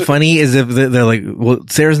what would be so funny is if they're like, well,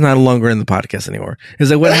 Sarah's not longer in the podcast anymore.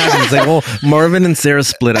 It's like, what happens? It's like, well, Marvin and Sarah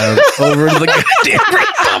split out over the goddamn green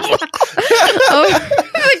bubble.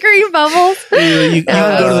 The green bubbles. You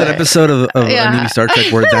go to that episode of a new Star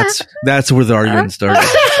Trek where that's where the argument started.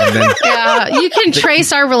 And then, you can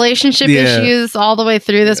trace our relationship issues all the way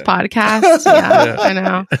through this podcast. Yeah, I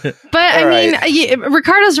know. But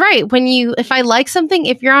Ricardo's right. If I like something,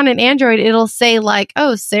 if you're on an Android, it'll say like,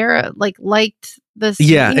 oh, Sarah liked this.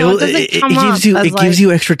 Yeah, it gives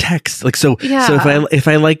you extra text. Like so if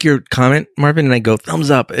I like your comment, Marvin, and I go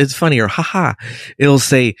thumbs up, it's funny, or haha, it'll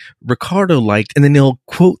say Ricardo liked, and then it'll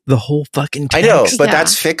quote the whole fucking text. I know, but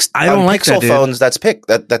that's fixed. I don't like Pixel that, phones. That's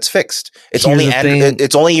fixed. It's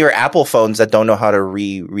it's only your Apple phones that don't know how to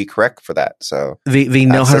recorrect for that. So they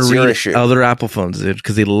know how to read other Apple phones, dude,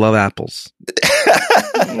 because they love apples.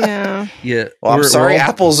 Yeah. Well, I'm sorry,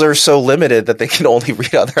 apples are so limited that they can only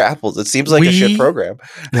read other apples. It seems like a shit program.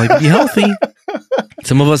 Like, be healthy.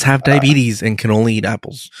 Some of us have diabetes and can only eat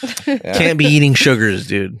apples. Can't be eating sugars,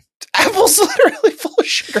 dude. Apples literally full of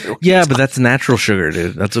sugar. Yeah, but that's natural sugar,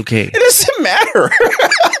 dude. That's okay. It doesn't matter.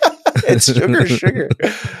 It's sugar.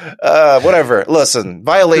 Whatever. Listen,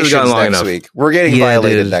 violations next week. We're getting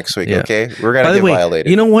violated next week, okay? We're going to get violated.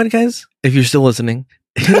 You know what, guys? If you're still listening,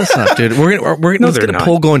 hit us up, dude. Let's get a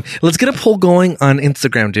poll going. Let's get a poll going on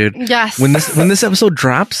Instagram, dude. Yes. When this episode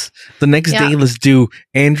drops, the next day, let's do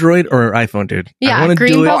Android or iPhone, dude. Yeah, I want to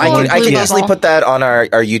do it. I can easily put that on our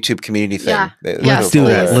YouTube community thing. Yeah. Let's do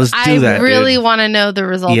that. I really want to know the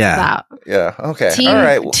results of that. Yeah. Okay. All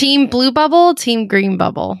right. Team blue bubble, team green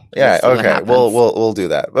bubble. Yeah. Okay. We'll do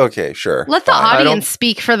that. Okay. Sure. Let the audience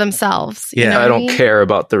speak for themselves. Yeah. You know I don't care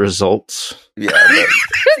about the results. Yeah.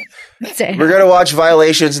 We're going to watch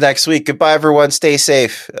Violations next week. Goodbye, everyone. Stay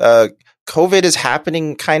safe. COVID is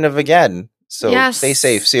happening kind of again. So stay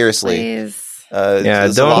safe. Seriously. Please. Don't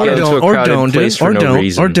get into a crowded place for no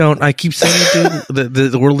reason. Or don't. I keep saying it,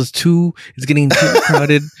 dude. The world is getting too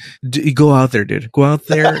crowded. Go out there, dude. Go out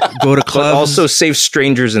there. Go to clubs. But also save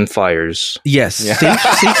strangers and fires. Yes. Yeah.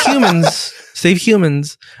 Save humans. Save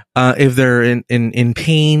humans if they're in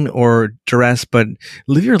pain or duress, but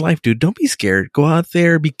live your life, dude. Don't be scared. Go out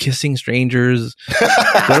there, be kissing strangers,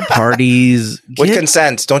 go to parties. With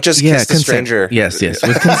consent. Don't just kiss the stranger. Yes.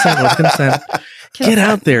 With consent. Get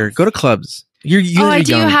out there. Go to clubs. You guys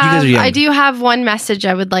are young. I do have one message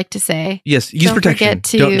I would like to say. Yes, use protection.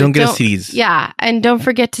 Don't get STDs. Yeah, and don't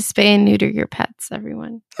forget to spay and neuter your pets,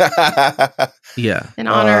 everyone. Yeah. In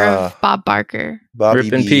honor of Bob Barker.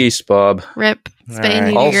 Rip in peace, Bob. Rip. Spay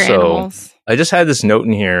and neuter your animals. I just had this note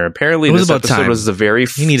in here. Apparently, this episode was the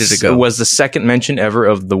he needed to go. Was the second mention ever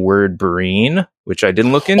of the word Breen. which I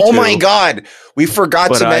didn't look into. Oh my God. We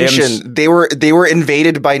forgot to mention they were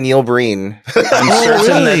invaded by Neil Breen. I'm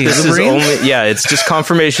certain that this is only, it's just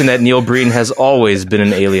confirmation that Neil Breen has always been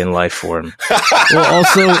an alien life form. Well,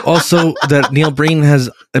 also that Neil Breen has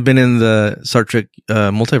been in the Star Trek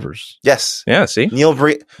multiverse. Yes. Yeah, see? Neil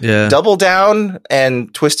Breen, Double Down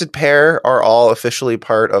and Twisted Pair are all officially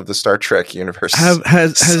part of the Star Trek universe.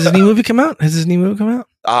 Has his new movie come out?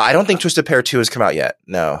 I don't think Twisted Pair 2 has come out yet.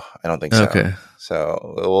 No, I don't think so. Okay.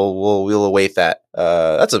 So we'll await that.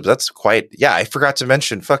 That's quite. Yeah, I forgot to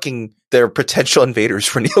mention fucking their potential invaders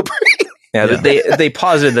for Neil Breen. Yeah, they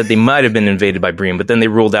posited that they might have been invaded by Breen, but then they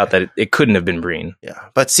ruled out that it couldn't have been Breen. Yeah,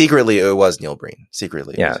 but secretly it was Neil Breen.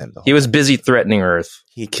 Secretly, yeah, he was busy threatening Earth.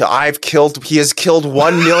 He has killed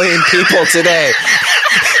 1 million people today.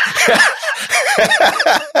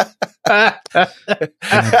 All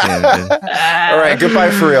right,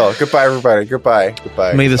 goodbye for real. Goodbye, everybody. Goodbye.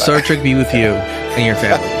 May the Star Trek be with you and your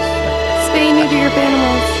family. Stay new to your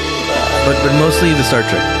animals. But mostly the Star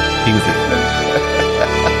Trek be with you.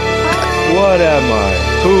 What am I?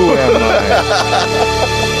 Who am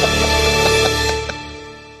I?